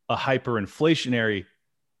a hyperinflationary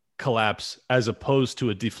collapse as opposed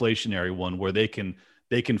to a deflationary one where they can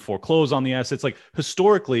foreclose on the assets. Like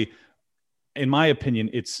historically, in my opinion,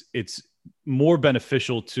 it's more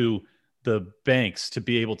beneficial to the banks to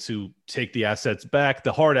be able to take the assets back,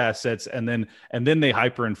 the hard assets, and then they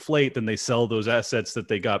hyperinflate, then they sell those assets that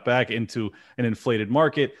they got back into an inflated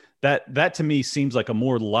market. That to me seems like a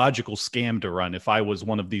more logical scam to run if I was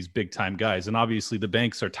one of these big time guys. And obviously the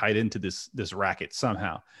banks are tied into this racket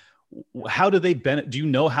somehow. How do they do you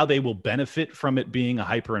know how they will benefit from it being a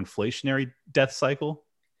hyperinflationary death cycle?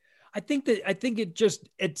 I think it just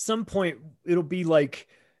at some point it'll be like,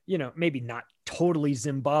 you know, maybe not totally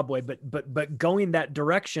Zimbabwe, but going that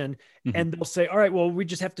direction. Mm-hmm. And they'll say, all right, well, we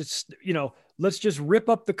just have to, you know, let's just rip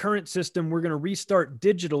up the current system. We're going to restart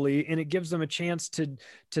digitally. And it gives them a chance to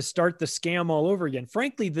start the scam all over again.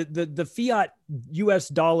 Frankly, the fiat US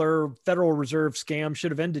dollar Federal Reserve scam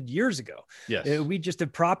should have ended years ago. Yes. We just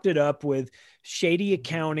have propped it up with shady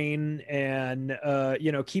accounting and,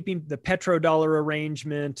 you know, keeping the petrodollar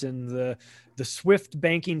arrangement and the SWIFT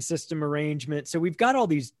banking system arrangement. So we've got all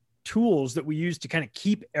these tools that we use to kind of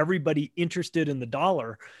keep everybody interested in the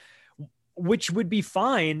dollar, which would be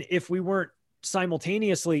fine if we weren't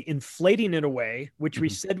simultaneously inflating it away, which we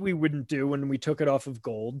said we wouldn't do when we took it off of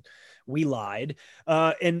gold. We lied.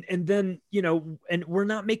 And then, you know, and we're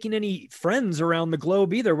not making any friends around the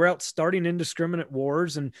globe either. We're out starting indiscriminate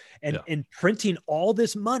wars and printing all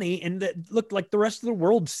this money. And that looked like the rest of the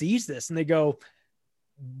world sees this and they go,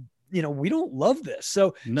 you know, we don't love this.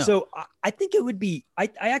 So I think it would be, I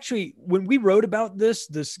actually, when we wrote about this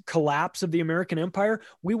collapse of the American empire,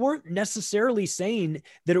 we weren't necessarily saying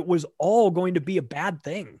that it was all going to be a bad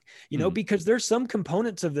thing, you know, because there's some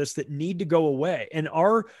components of this that need to go away. And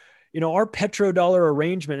our petrodollar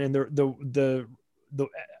arrangement and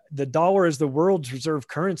the dollar as the world's reserve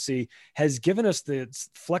currency has given us the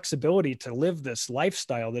flexibility to live this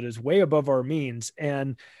lifestyle that is way above our means.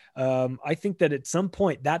 And I think that at some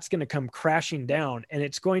point that's going to come crashing down and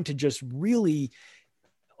it's going to just really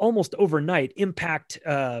almost overnight impact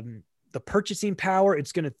the purchasing power.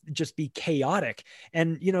 It's going to just be chaotic.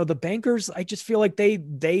 And, you know, the bankers, I just feel like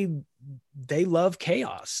they love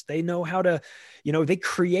chaos. They know how to, you know, they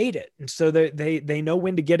create it. And so they know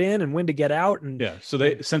when to get in and when to get out. And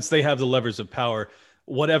so since they have the levers of power,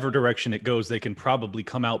 whatever direction it goes, they can probably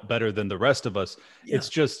come out better than the rest of us. Yeah. It's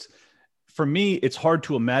just, for me, it's hard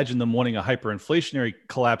to imagine them wanting a hyperinflationary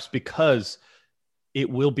collapse because it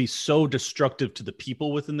will be so destructive to the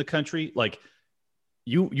people within the country. Like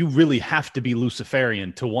you really have to be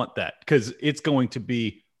Luciferian to want that because it's going to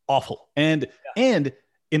be awful. And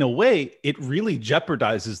in a way, it really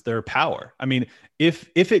jeopardizes their power. I mean, if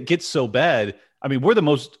it gets so bad, I mean, we're the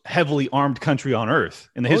most heavily armed country on earth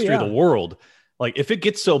in the history of the world. Like if it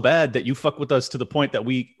gets so bad that you fuck with us to the point that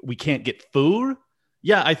we can't get food,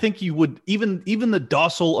 yeah, I think you would, even the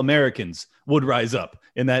docile Americans would rise up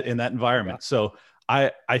in that environment. Yeah. So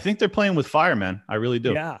I think they're playing with fire, man. I really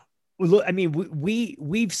do. Yeah. Well, I mean,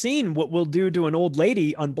 we've seen what we'll do to an old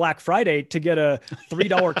lady on Black Friday to get a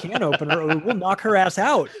 $3 can opener, or we'll knock her ass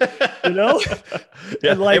out. You know,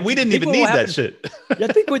 yeah. And we didn't even need that shit. Yeah,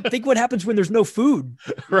 think what happens when there's no food.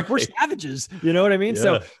 Right. We're savages. You know what I mean?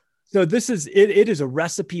 Yeah. So this is it is a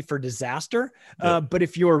recipe for disaster. Yeah. But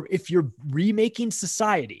if you're remaking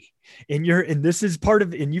society and this is part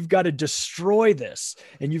of, and you've got to destroy this,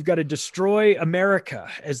 and you've got to destroy America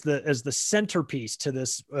as the centerpiece to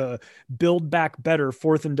this build back better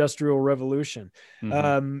fourth industrial revolution.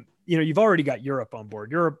 Mm-hmm. You know, you've already got Europe on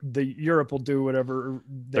board. Europe will do whatever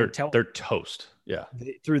they're toast. Yeah.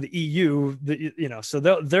 Through the EU, you know, so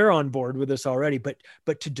they're on board with this already, but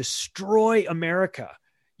to destroy America,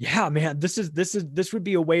 Yeah, man, this would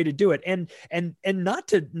be a way to do it. And not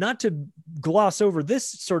to gloss over this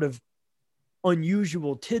sort of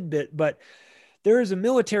unusual tidbit, but there is a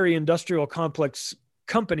military industrial complex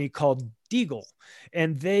company called Deagle,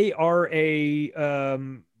 and they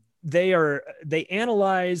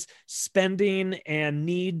analyze spending and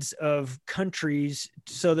needs of countries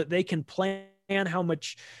so that they can plan how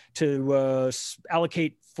much to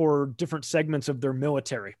allocate for different segments of their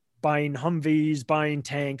military, buying Humvees, buying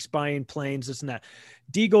tanks, buying planes, this and that.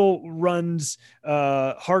 Deagle runs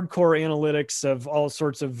hardcore analytics of all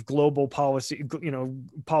sorts of global policy,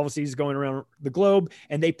 policies going around the globe,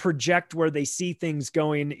 and they project where they see things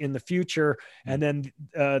going in the future. And then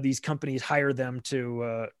these companies hire them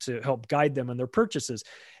to help guide them in their purchases.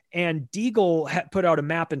 And Deagle put out a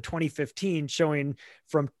map in 2015 showing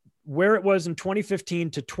from where it was in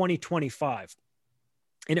 2015 to 2025.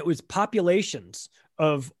 And it was populations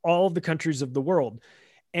of all the countries of the world.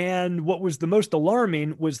 And what was the most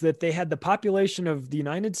alarming was that they had the population of the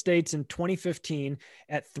United States in 2015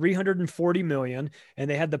 at 340 million, and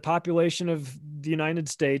they had the population of the United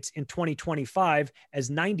States in 2025 as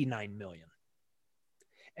 99 million.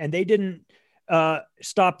 And they didn't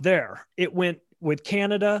stop there. It went with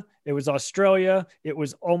Canada, it was Australia, it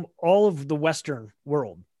was all of the Western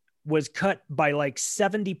world was cut by like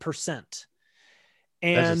 70%.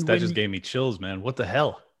 And that just gave me chills, man. What the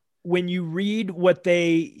hell? When you read what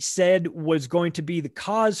they said was going to be the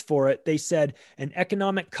cause for it, they said an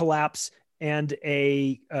economic collapse and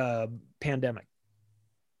a pandemic.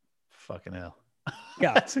 Fucking hell.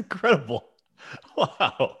 Yeah. That's incredible.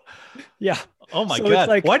 Wow. Yeah. Oh my God.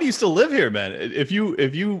 Like, why do you still live here, man? If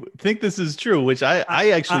you think this is true, which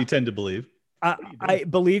I actually tend to believe. I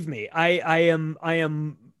believe me. I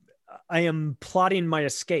am plotting my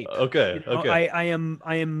escape. Okay. You know, okay. I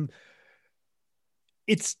am.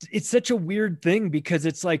 It's such a weird thing because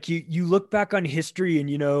it's like you look back on history and,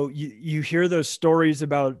 you hear those stories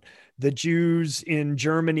about the Jews in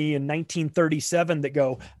Germany in 1937 that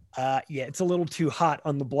go, yeah, it's a little too hot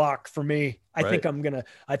on the block for me. I think I'm going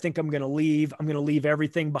to leave. I'm going to leave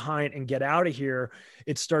everything behind and get out of here.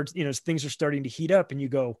 It starts, things are starting to heat up and you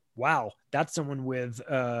go, wow, that's someone with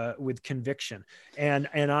conviction. And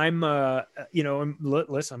I'm,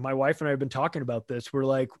 listen, my wife and I have been talking about this. We're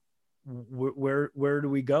like, where do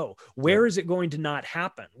we go? Where is it going to not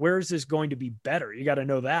happen? Where is this going to be better? You got to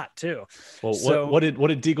know that too. Well, what did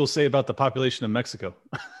Deagle say about the population of Mexico?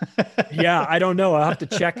 Yeah, I don't know. I'll have to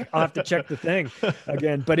check the thing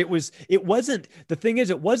again, but it wasn't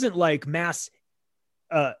like mass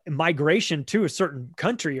migration to a certain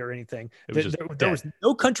country or anything. There was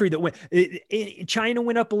no country that went. China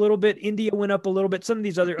went up a little bit. India went up a little bit. Some of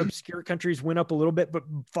these other obscure countries went up a little bit, but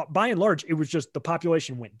by and large, it was just the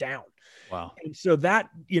population went down. Wow. And so that,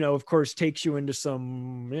 of course, takes you into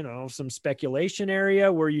some speculation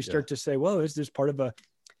area where you start to say, well, is this part of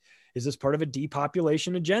a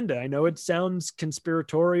depopulation agenda? I know it sounds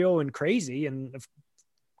conspiratorial and crazy, and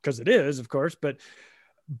because it is, of course,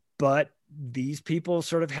 but these people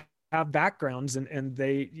sort of have backgrounds and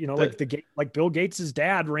they, like Bill Gates's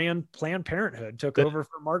dad ran Planned Parenthood, took over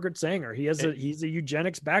for Margaret Sanger. He's a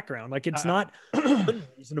eugenics background. Like it's not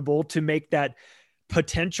unreasonable to make that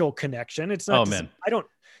potential connection. It's not,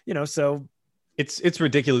 so it's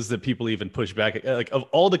ridiculous that people even push back. Like of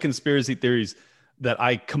all the conspiracy theories that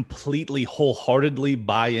I completely wholeheartedly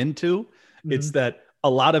buy into, it's that a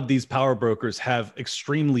lot of these power brokers have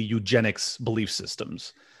extremely eugenics belief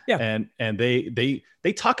systems. Yeah. And they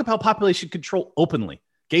talk about population control openly.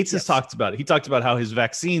 Gates has talked about it. He talked about how his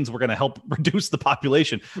vaccines were going to help reduce the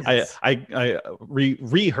population. Yes. I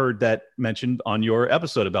reheard that mentioned on your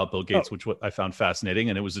episode about Bill Gates, which I found fascinating.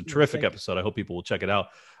 And it was a terrific episode. I hope people will check it out.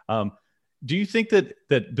 Do you think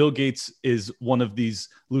that Bill Gates is one of these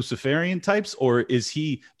Luciferian types, or is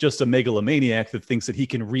he just a megalomaniac that thinks that he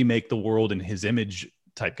can remake the world in his image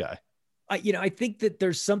type guy? I think that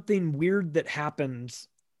there's something weird that happens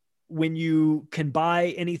when you can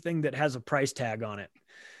buy anything that has a price tag on it.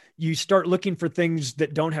 You start looking for things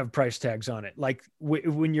that don't have price tags on it. Like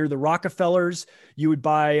when you're the Rockefellers, you would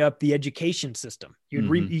buy up the education system.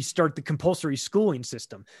 You start the compulsory schooling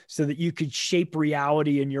system so that you could shape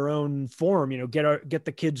reality in your own form, get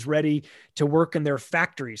the kids ready to work in their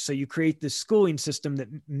factories. So you create this schooling system that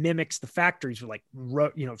mimics the factories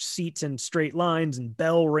with seats in straight lines and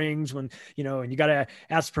bell rings when, and you got to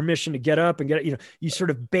ask permission to get up and get, you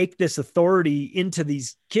sort of bake this authority into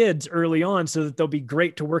these kids early on so that they'll be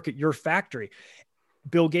great to work at your factory.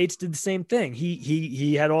 Bill Gates did the same thing.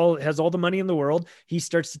 He has all the money in the world. He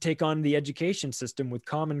starts to take on the education system with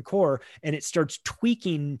Common Core, and it starts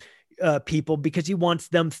tweaking people because he wants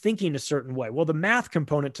them thinking a certain way. Well, the math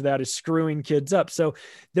component to that is screwing kids up. So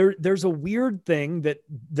there's a weird thing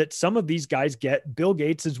that some of these guys get. Bill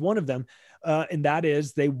Gates is one of them. And that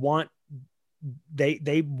is they want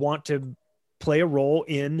to play a role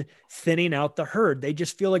in thinning out the herd. They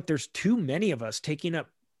just feel like there's too many of us taking up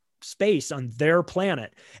space on their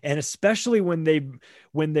planet. And especially when they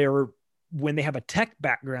have a tech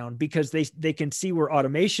background, because they can see where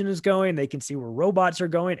automation is going, they can see where robots are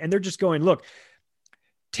going, and they're just going, look,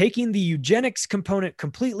 taking the eugenics component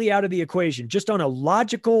completely out of the equation, just on a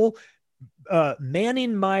logical,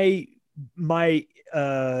 manning my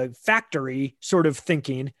factory sort of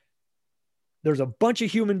thinking, there's a bunch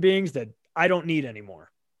of human beings that I don't need anymore.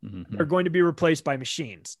 Mm-hmm. They're going to be replaced by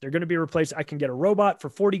machines. They're going to be replaced. I can get a robot for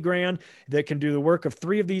 40 grand that can do the work of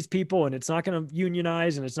 3 of these people, and it's not going to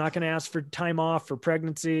unionize, and it's not going to ask for time off for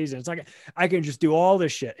pregnancies. And it's not gonna, I can just do all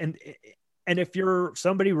this shit. And if you're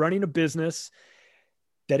somebody running a business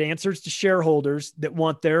that answers to shareholders that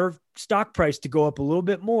want their stock price to go up a little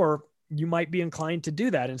bit more, you might be inclined to do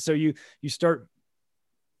that. And so you start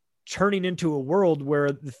turning into a world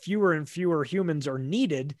where the fewer and fewer humans are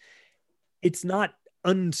needed. It's not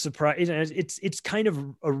unsurprising. It's kind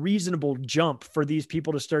of a reasonable jump for these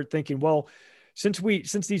people to start thinking, well, since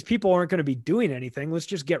these people aren't going to be doing anything, let's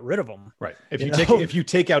just get rid of them. Right. If you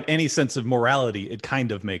take out any sense of morality, it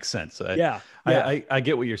kind of makes sense. I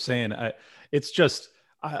get what you're saying. It's just,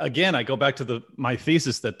 again, I go back to my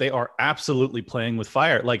thesis that they are absolutely playing with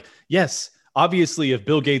fire. Like, yes, obviously, if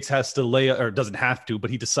Bill Gates has to doesn't have to, but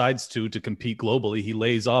he decides to compete globally, he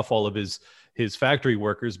lays off all of his factory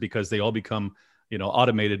workers because they all become,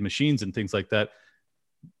 automated machines and things like that.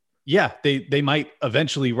 Yeah, they might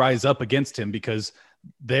eventually rise up against him because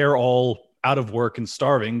they're all out of work and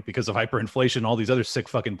starving because of hyperinflation, all these other sick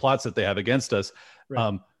fucking plots that they have against us.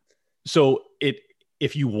 Right. So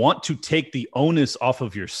if you want to take the onus off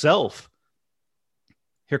of yourself,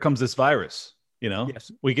 here comes this virus.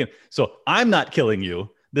 Yes. So I'm not killing you.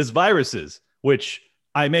 This virus is, which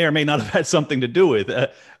I may or may not have had something to do with.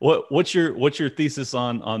 What's your thesis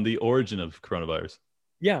on the origin of coronavirus?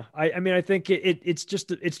 Yeah, I mean, I think it's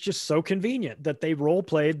just so convenient that they role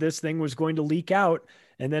played this thing was going to leak out,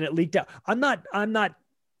 and then it leaked out. I'm not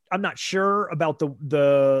sure about the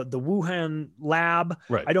Wuhan lab.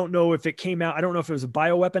 Right. I don't know if it came out. I don't know if it was a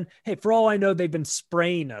bioweapon. Hey, for all I know, they've been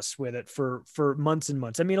spraying us with it for months and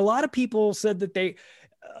months. I mean, a lot of people said that they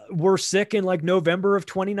were sick in like November of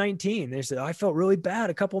 2019. They said, I felt really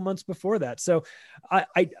bad a couple months before that. So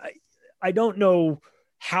I don't know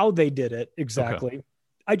how they did it exactly. Okay.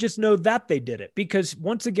 I just know that they did it because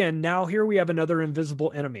once again, now here we have another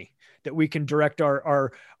invisible enemy that we can direct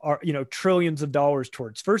our trillions of dollars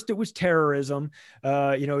towards. First, it was terrorism.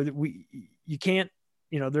 You can't,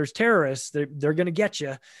 there's terrorists. They're going to get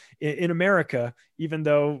you in America, even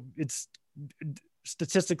though it's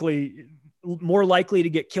statistically more likely to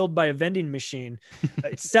get killed by a vending machine.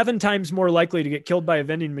 It's 7 times more likely to get killed by a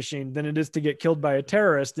vending machine than it is to get killed by a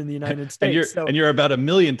terrorist in the United States. And you're about 1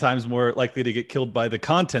 million times more likely to get killed by the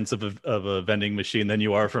contents of a vending machine than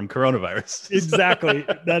you are from coronavirus. Exactly.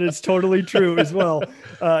 That is totally true as well.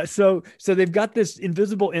 So they've got this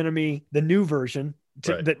invisible enemy, the new version,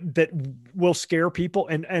 that will scare people,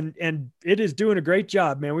 and it is doing a great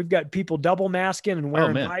job, man. We've got people double masking and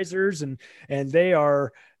wearing visors, and they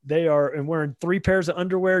are and wearing 3 pairs of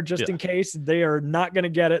underwear just in case. They are not going to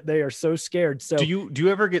get it. They are so scared. So do you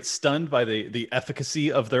ever get stunned by the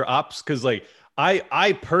efficacy of their ops? Because like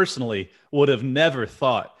I personally would have never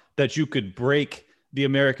thought that you could break the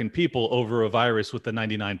American people over a virus with the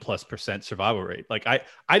 99+% survival rate. Like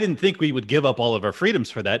I didn't think we would give up all of our freedoms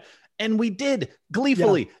for that. And we did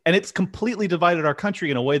gleefully. Yeah. And it's completely divided our country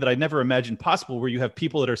in a way that I never imagined possible, where you have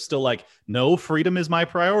people that are still like, no, freedom is my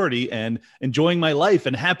priority and enjoying my life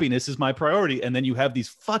and happiness is my priority. And then you have these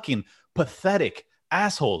fucking pathetic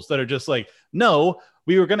assholes that are just like, no,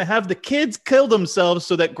 we were going to have the kids kill themselves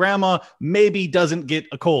so that grandma maybe doesn't get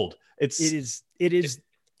a cold. It is.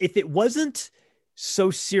 If it wasn't so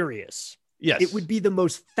serious, yes, it would be the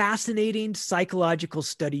most fascinating psychological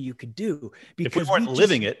study you could do, because if we weren't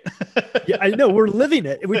living it. Yeah, I know we're living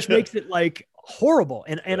it, which makes it like horrible.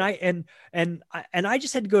 And I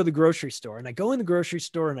just had to go to the grocery store, and I go in the grocery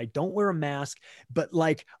store and I don't wear a mask, but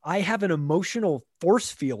like I have an emotional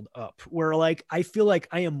force field up where like I feel like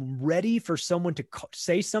I am ready for someone to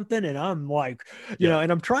say something, and I'm like,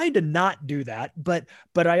 and I'm trying to not do that, but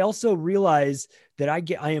I also realize that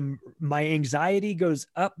my anxiety goes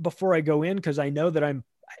up before I go in, because I know that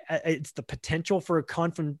it's the potential for a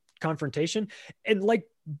confrontation. And like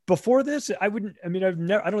before this, I wouldn't, I mean, I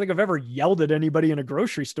don't think I've ever yelled at anybody in a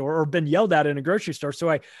grocery store or been yelled at in a grocery store. So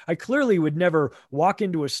I clearly would never walk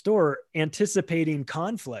into a store anticipating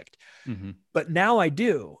conflict, but now I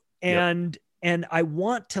do. And I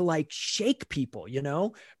want to like shake people,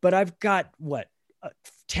 but I've got what,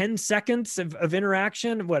 10 seconds of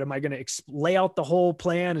interaction. What am I going to lay out the whole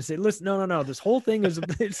plan and say, listen, no, this whole thing is,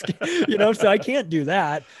 so I can't do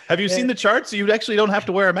that. Have you seen the charts? You actually don't have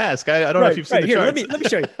to wear a mask. I don't know if you've seen the charts. Let me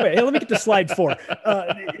show you. Wait, let me get to slide 4.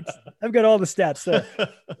 I've got all the stats there.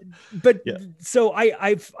 But so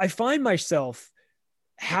I find myself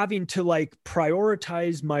having to like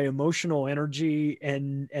prioritize my emotional energy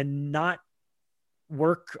and not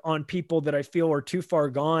work on people that I feel are too far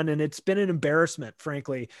gone. And it's been an embarrassment,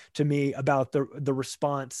 frankly, to me about the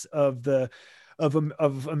response of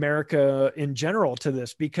America in general to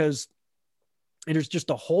this, because there's just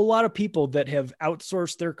a whole lot of people that have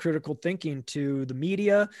outsourced their critical thinking to the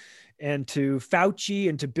media and to Fauci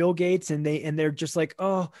and to Bill Gates. And they're just like,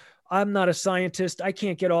 oh, I'm not a scientist. I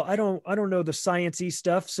can't get I don't know the sciencey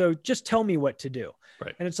stuff. So just tell me what to do.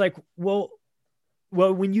 Right. And it's like, well,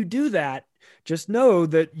 when you do that, just know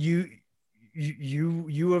that you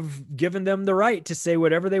have given them the right to say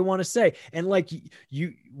whatever they want to say. And like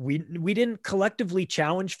we didn't collectively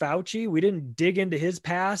challenge Fauci. We didn't dig into his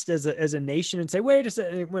past as a nation and say, wait a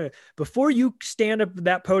second, before you stand up at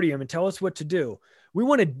that podium and tell us what to do, we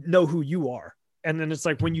want to know who you are. And then it's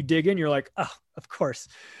like, when you dig in, you're like, oh, of course,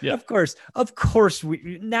 of course.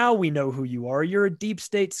 We know who you are. You're a deep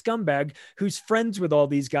state scumbag who's friends with all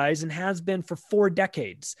these guys and has been for 4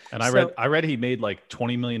 decades. And I read he made like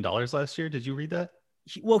 $20 million last year. Did you read that?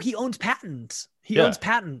 He owns patents. He owns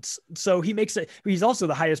patents. So he's also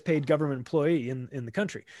the highest paid government employee in the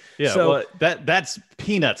country. Yeah. So, well, that's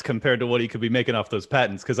peanuts compared to what he could be making off those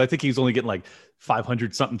patents. Cause I think he's only getting like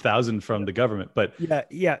 500 something thousand from the government, but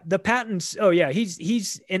the patents. Oh yeah.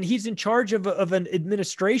 He's in charge of an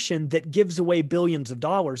administration that gives away billions of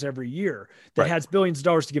dollars every year that has billions of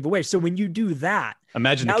dollars to give away. So when you do that,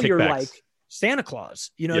 imagine now the kickbacks. You're like Santa Claus,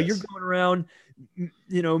 you're going around,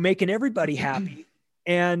 making everybody happy.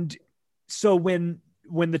 And so when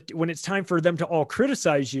it's time for them to all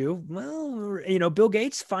criticize you, well, Bill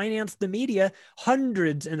Gates financed the media,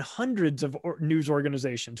 hundreds and hundreds of news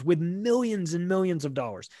organizations with millions and millions of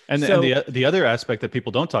dollars. And the other aspect that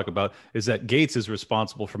people don't talk about is that Gates is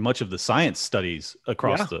responsible for much of the science studies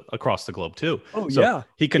across the globe too. Oh, so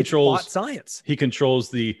he controls science. He controls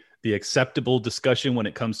the acceptable discussion when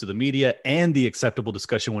it comes to the media and the acceptable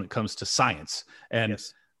discussion when it comes to science. And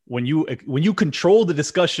when you control the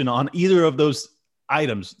discussion on either of those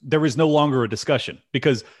items, there is no longer a discussion,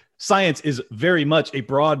 because science is very much a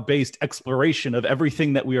broad-based exploration of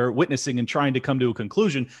everything that we are witnessing and trying to come to a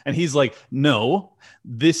conclusion. And he's like, no,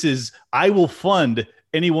 I will fund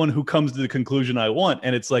anyone who comes to the conclusion I want.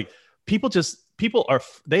 And it's like,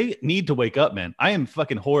 they need to wake up, man. I am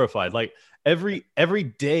fucking horrified. Like every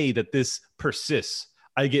day that this persists,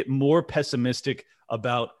 I get more pessimistic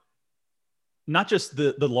about not just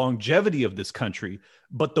the longevity of this country,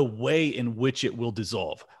 but the way in which it will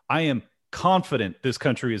dissolve. I am confident this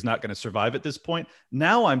country is not going to survive at this point.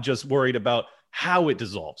 Now I'm just worried about how it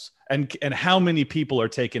dissolves and how many people are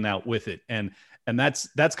taken out with it. And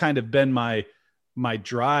that's kind of been my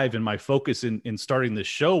drive and my focus in starting this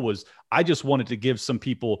show. Was I just wanted to give some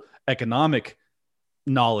people economic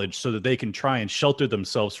knowledge so that they can try and shelter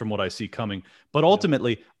themselves from what I see coming. But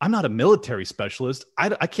ultimately, I'm not a military specialist. I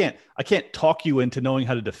can't talk you into knowing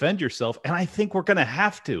how to defend yourself. And I think we're going to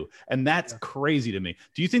have to. And that's crazy to me.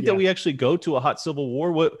 Do you think that we actually go to a hot civil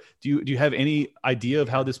war? What do you have any idea of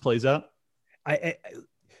how this plays out?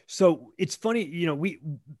 So it's funny,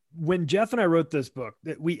 when Jeff and I wrote this book,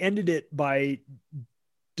 that we ended it by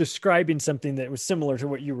describing something that was similar to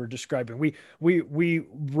what you were describing. We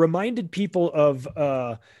reminded people of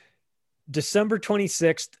December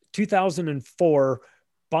 26th, 2004,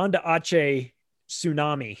 Banda Aceh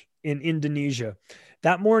tsunami in Indonesia.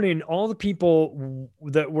 That morning, all the people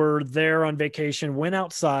that were there on vacation went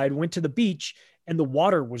outside, went to the beach, and the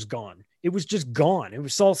water was gone. It was just gone. It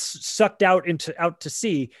was all sucked out to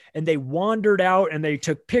sea, and they wandered out and they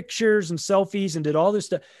took pictures and selfies and did all this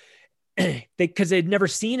stuff. Because they'd never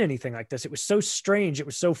seen anything like this. It was so strange. It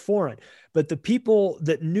was so foreign. But the people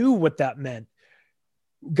that knew what that meant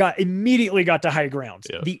immediately got to high grounds.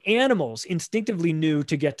 Yeah. The animals instinctively knew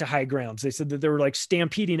to get to high grounds. They said that they were like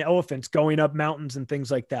stampeding elephants going up mountains and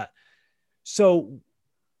things like that. So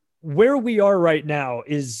where we are right now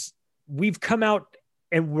is we've come out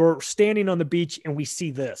and we're standing on the beach and we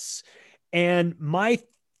see this. And my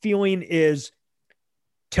feeling is,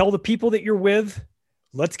 tell the people that you're with,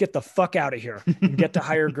 let's get the fuck out of here and get to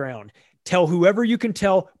higher ground. Tell whoever you can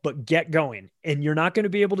tell, but get going. And you're not going to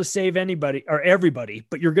be able to save anybody or everybody,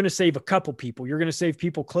 but you're going to save a couple people. You're going to save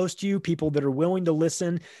people close to you, people that are willing to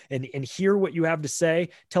listen and hear what you have to say.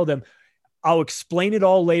 Tell them, I'll explain it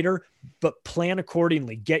all later, but plan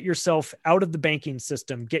accordingly. Get yourself out of the banking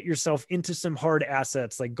system. Get yourself into some hard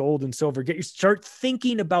assets like gold and silver. Start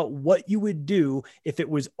thinking about what you would do if it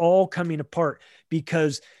was all coming apart,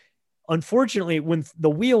 because unfortunately, when the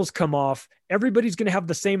wheels come off, everybody's going to have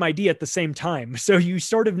the same idea at the same time. So you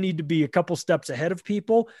sort of need to be a couple steps ahead of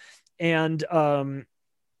people, and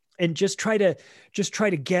just try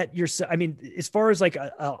to get yourself. I mean, as far as like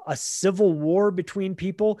a civil war between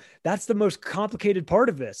people, that's the most complicated part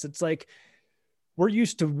of this. It's like, we're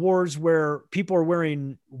used to wars where people are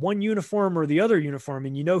wearing one uniform or the other uniform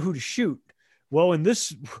and you know who to shoot. Well, in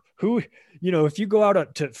this, if you go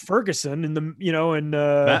out to Ferguson and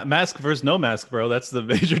mask versus no mask, bro, that's the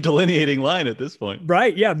major delineating line at this point.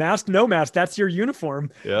 Right. Yeah. Mask, no mask. That's your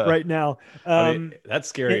uniform right now. I mean, that's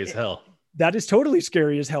scary as hell. That is totally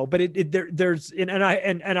scary as hell, but there's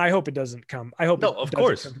I hope it doesn't come. I hope no, of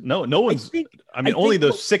course, no one's. I mean, only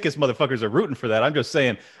the sickest motherfuckers are rooting for that. I'm just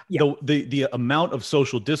saying, the amount of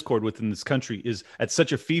social discord within this country is at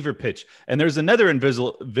such a fever pitch, and there's another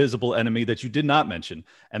invisible enemy that you did not mention,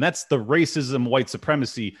 and that's the racism, white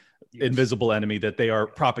supremacy invisible enemy that they are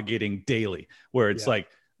propagating daily, where it's like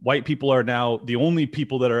white people are now the only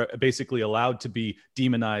people that are basically allowed to be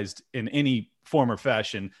demonized in any form or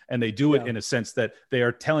fashion, and they do it in a sense that they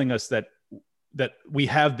are telling us that we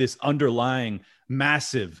have this underlying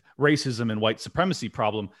massive racism and white supremacy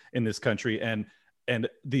problem in this country, and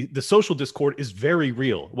the social discord is very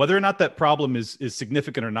real. Whether or not that problem is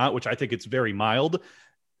significant or not, which I think it's very mild,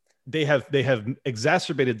 they have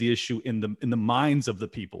exacerbated the issue in the minds of the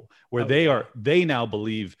people, where they now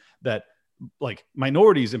believe that, like,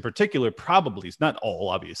 minorities in particular, probably, it's not all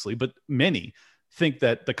obviously, but many think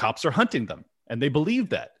that the cops are hunting them. And they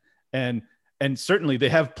believe that, and certainly they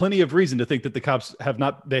have plenty of reason to think that the cops have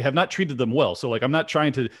not treated them well. So, like, I'm not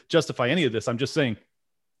trying to justify any of this. I'm just saying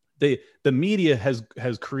the media has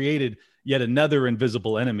created yet another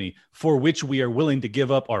invisible enemy for which we are willing to give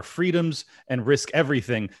up our freedoms and risk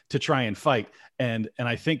everything to try and fight. And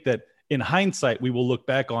I think that in hindsight, we will look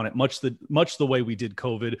back on it much the way we did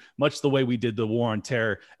COVID, much the way we did the war on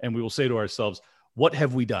terror, and we will say to ourselves, what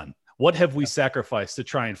have we done? What have we sacrificed to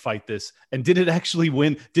try and fight this? And did it actually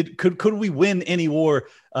win? Could we win any war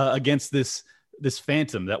against this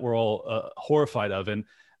phantom that we're all horrified of? And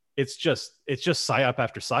it's just psyop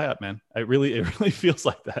after psyop, man. It really feels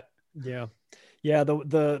like that. Yeah. Yeah,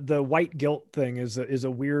 the white guilt thing is a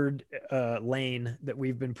weird lane that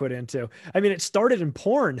we've been put into. I mean, it started in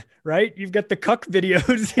porn, right? You've got the cuck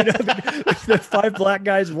videos, the 5 black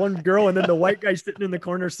guys, 1 girl, and then the white guy sitting in the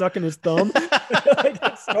corner sucking his thumb. Like,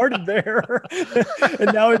 it started there,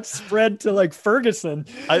 and now it's spread to like Ferguson.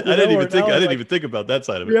 I didn't even think about that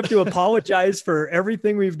side of it. We have to apologize for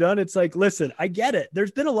everything we've done. It's like, listen, I get it.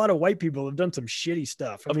 There's been a lot of white people who've done some shitty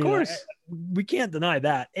stuff. Of course. We can't deny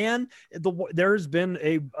that. And there's been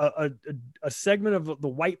a segment of the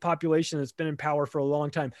white population that's been in power for a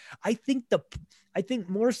long time. I think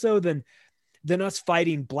more so than us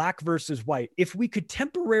fighting black versus white, if we could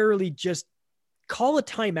temporarily just call a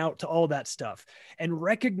timeout to all that stuff and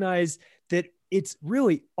recognize that it's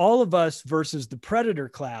really all of us versus the predator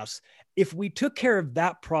class. If we took care of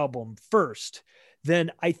that problem first,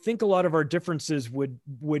 then I think a lot of our differences would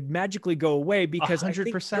magically go away, because 100%. I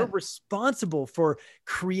think they're responsible for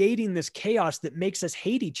creating this chaos that makes us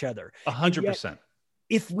hate each other. 100%.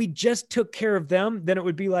 If we just took care of them, then it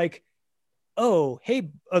would be like, oh,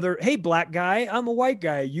 hey, black guy, I'm a white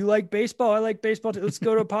guy. You like baseball? I like baseball too. Let's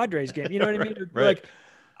go to a Padres game. You know what I mean? Right. Like,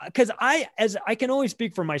 because I can only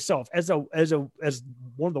speak for myself as one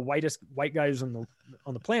of the whitest white guys on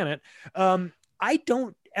the planet. I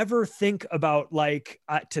don't ever think about like,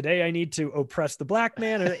 today I need to oppress the black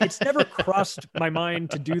man. It's never crossed my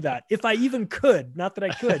mind to do that. If I even could, not that I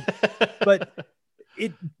could, but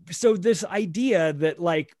so this idea that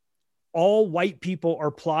like all white people are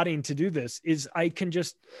plotting to do this is, I can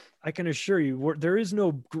assure you there is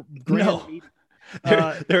no grand.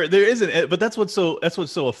 There isn't, but that's what's so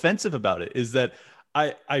offensive about it, is that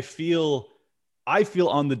I feel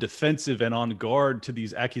on the defensive and on guard to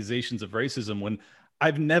these accusations of racism when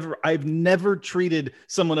I've never treated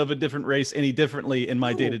someone of a different race any differently in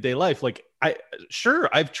my day-to-day life. Like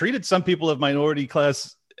I've treated some people of minority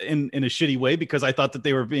class in a shitty way because I thought that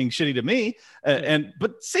they were being shitty to me.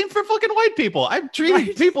 But same for fucking white people. I've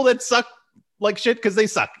treated people that suck like shit because they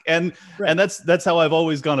suck. And that's how I've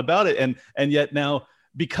always gone about it. And yet now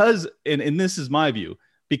because, and this is my view,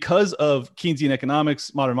 because of Keynesian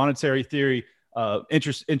economics, modern monetary theory,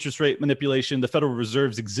 interest rate manipulation, the Federal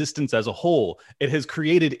Reserve's existence as a whole, it has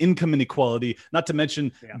created income inequality, not to mention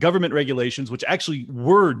government regulations, which actually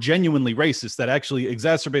were genuinely racist, that actually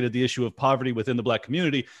exacerbated the issue of poverty within the Black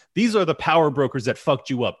community. These are the power brokers that fucked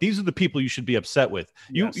you up. These are the people you should be upset with.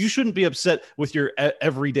 You shouldn't be upset with your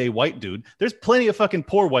everyday white dude. There's plenty of fucking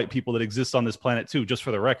poor white people that exist on this planet too, just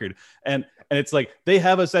for the record. And it's like they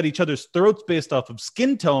have us at each other's throats based off of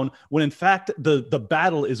skin tone, when in fact the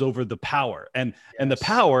battle is over the power. And the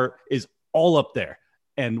power is all up there.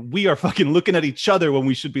 And we are fucking looking at each other when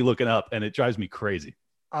we should be looking up. And it drives me crazy.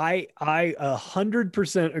 I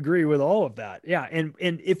 100% agree with all of that. Yeah. And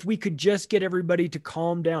if we could just get everybody to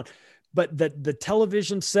calm down. But the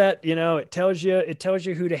television set, you know, it tells you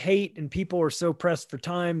who to hate, and people are so pressed for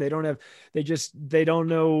time. They don't know,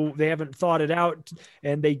 they haven't thought it out,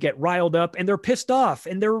 and they get riled up and they're pissed off,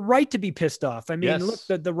 and they're right to be pissed off. I mean, look,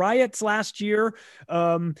 the riots last year,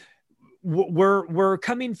 we're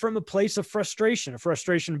coming from a place of frustration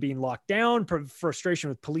of being locked down, frustration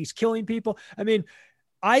with police killing people. I mean,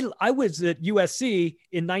 I was at USC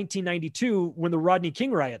in 1992 when the Rodney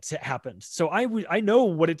King riots happened. So I know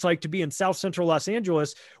what it's like to be in South Central Los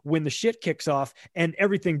Angeles when the shit kicks off and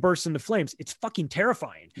everything bursts into flames. It's fucking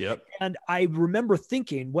terrifying. Yep. And I remember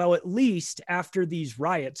thinking, well, at least after these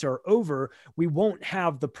riots are over, we won't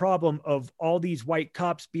have the problem of all these white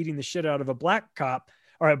cops beating the shit out of a black cop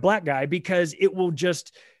or a black guy, because it will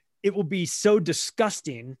be so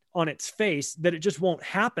disgusting on its face that it just won't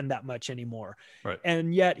happen that much anymore. Right.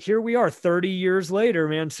 And yet here we are 30 years later,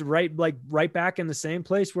 man, so right back in the same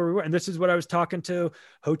place where we were. And this is what I was talking to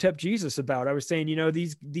Hotep Jesus about. I was saying, you know,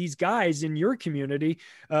 these guys in your community,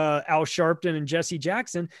 Al Sharpton and Jesse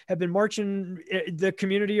Jackson, have been marching the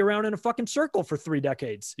community around in a fucking circle for 3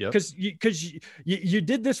 decades. Because you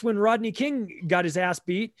did this when Rodney King got his ass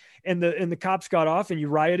beat and the cops got off, and you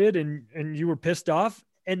rioted and you were pissed off.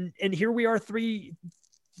 And here we are three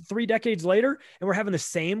decades later, and we're having the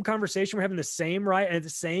same conversation. We're having the same riot and the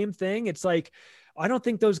same thing. It's like, I don't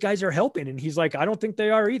think those guys are helping. And he's like, I don't think they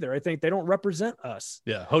are either. I think they don't represent us.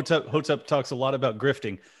 Yeah. Hotep talks a lot about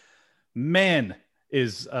grifting. Man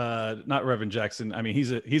is not Reverend Jackson. I mean,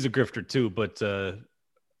 he's a grifter too, but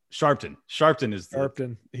Sharpton is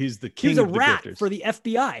he's the king. He's a of the rat grifters. For the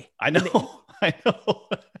FBI. I know. I know.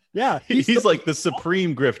 Yeah, he's like the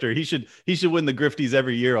supreme grifter. He should win the Grifties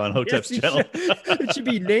every year on Hotep's channel. It should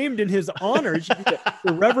be named in his honor. It should be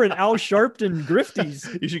the Reverend Al Sharpton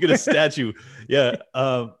Grifties. You should get a statue. Yeah,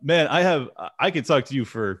 man, I could talk to you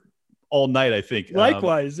for all night, I think.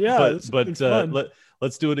 Likewise, yeah. But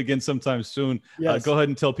let's do it again sometime soon. Yes. Go ahead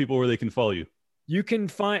and tell people where they can follow you. You can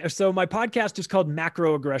find, so my podcast is called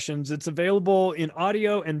Macroaggressions. It's available in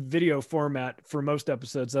audio and video format for most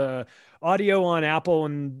episodes. Audio on Apple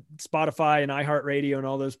and Spotify and iHeartRadio and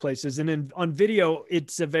all those places. And then on video,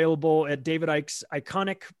 it's available at David Icke's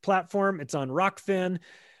Iconic platform. It's on Rockfin.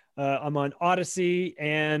 I'm on Odyssey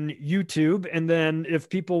and YouTube. And then if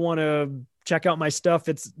people want to check out my stuff,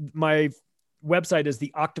 my website is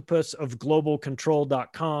the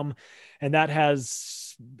octopusofglobalcontrol.com. And that has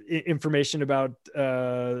information about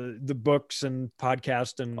the books and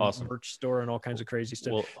podcast and merch store and all kinds of crazy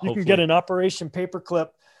stuff. Well, you can get an Operation Paperclip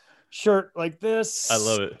shirt like this. I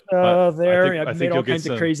love it. I've made all kinds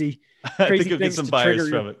of crazy I think you'll get some buyers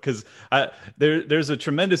from it, because there's a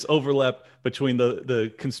tremendous overlap between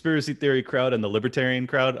the conspiracy theory crowd and the libertarian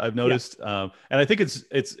crowd, I've noticed. And I think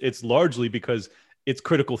it's largely because it's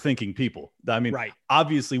critical thinking people. I mean,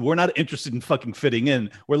 obviously we're not interested in fucking fitting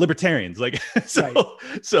in. We're libertarians. Like,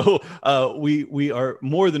 we are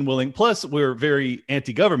more than willing. Plus we're very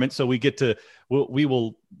anti-government. So we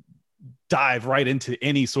will dive right into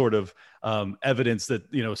any sort of evidence that,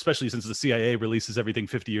 you know, especially since the CIA releases everything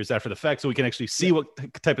 50 years after the fact. So we can actually see what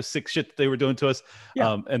type of sick shit they were doing to us.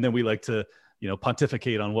 And then we like to, you know,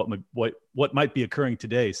 pontificate on what might be occurring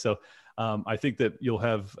today. So I think that you'll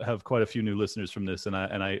have quite a few new listeners from this, and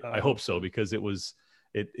I hope so, because it was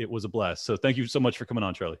a blast. So thank you so much for coming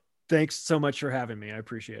on, Charlie. Thanks so much for having me. I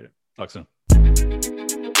appreciate it. Talk soon.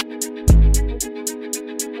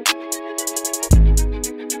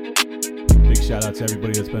 Big shout out to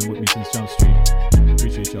everybody that's been with me since Jump Street.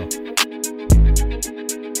 Appreciate y'all.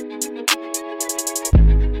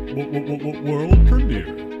 World premiere.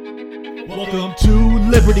 Welcome to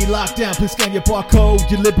Liberty Lockdown. Please scan your barcode.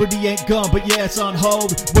 Your liberty ain't gone, but yeah, it's on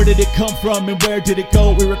hold. Where did it come from and where did it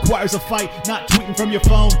go? It requires a fight, not tweeting from your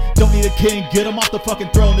phone. Don't need a king, get him off the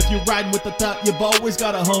fucking throne. If you're riding with the thought, you've always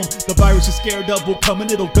got a home. The virus you're scared of will come and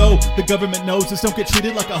it'll go. The government knows this, don't get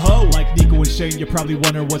treated like a hoe. Like Nico and Shane, you're probably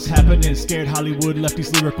wondering what's happening. Scared Hollywood left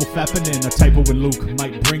these lyrical fappening. A typo with Luke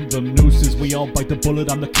might bring them nooses. We all bite the bullet,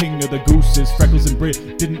 I'm the king of the gooses. Freckles and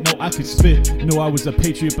Brit didn't know I could spit. Know I was a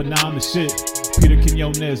patriot, but now I'm the shit. Peter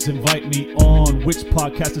Quinones, invite me on. Which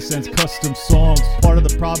podcaster sends custom songs? Part of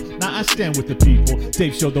the problem, now I stand with the people.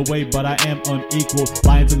 Dave showed the way, but I am unequal.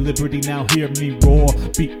 Lions and Liberty, now hear me roar.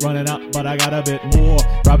 Beat running out, but I got a bit more.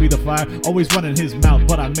 Robbie the Fire, always running his mouth,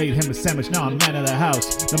 but I made him a sandwich, now I'm man of the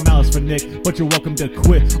house. No malice for Nick, but you're welcome to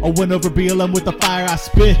quit. I'll win over BLM with the fire I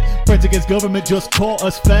spit. Friends against government, just call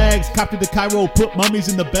us fags. Copy the Cairo, put mummies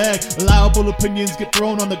in the bag. Allowable opinions get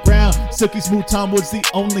thrown on the ground. Silky Smooth Tom was the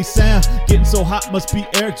only sound. Getting so hot must be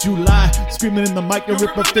Air July. Screaming in the mic, the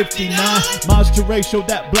Ripper 59. Maj Toure showed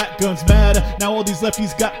that black guns matter. Now all these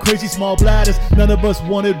lefties got crazy small bladders. None of us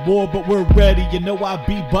wanted war, but we're ready. You know I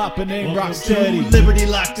be bopping, ain't rock steady. Liberty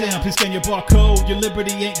Lockdown, please scan your barcode. Your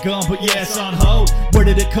liberty ain't gone, but yeah, it's on hold. Where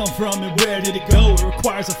did it come from and where did it go? It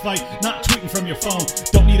requires a fight, not tweeting from your phone.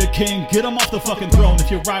 Don't need a king, get him off the fucking throne.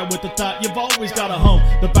 If you ride with the thought, you've always got a home.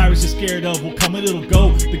 The virus you're scared of will come and it'll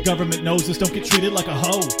go. The government knows this, don't get treated like a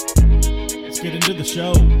hoe. Let's get into the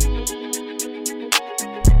show.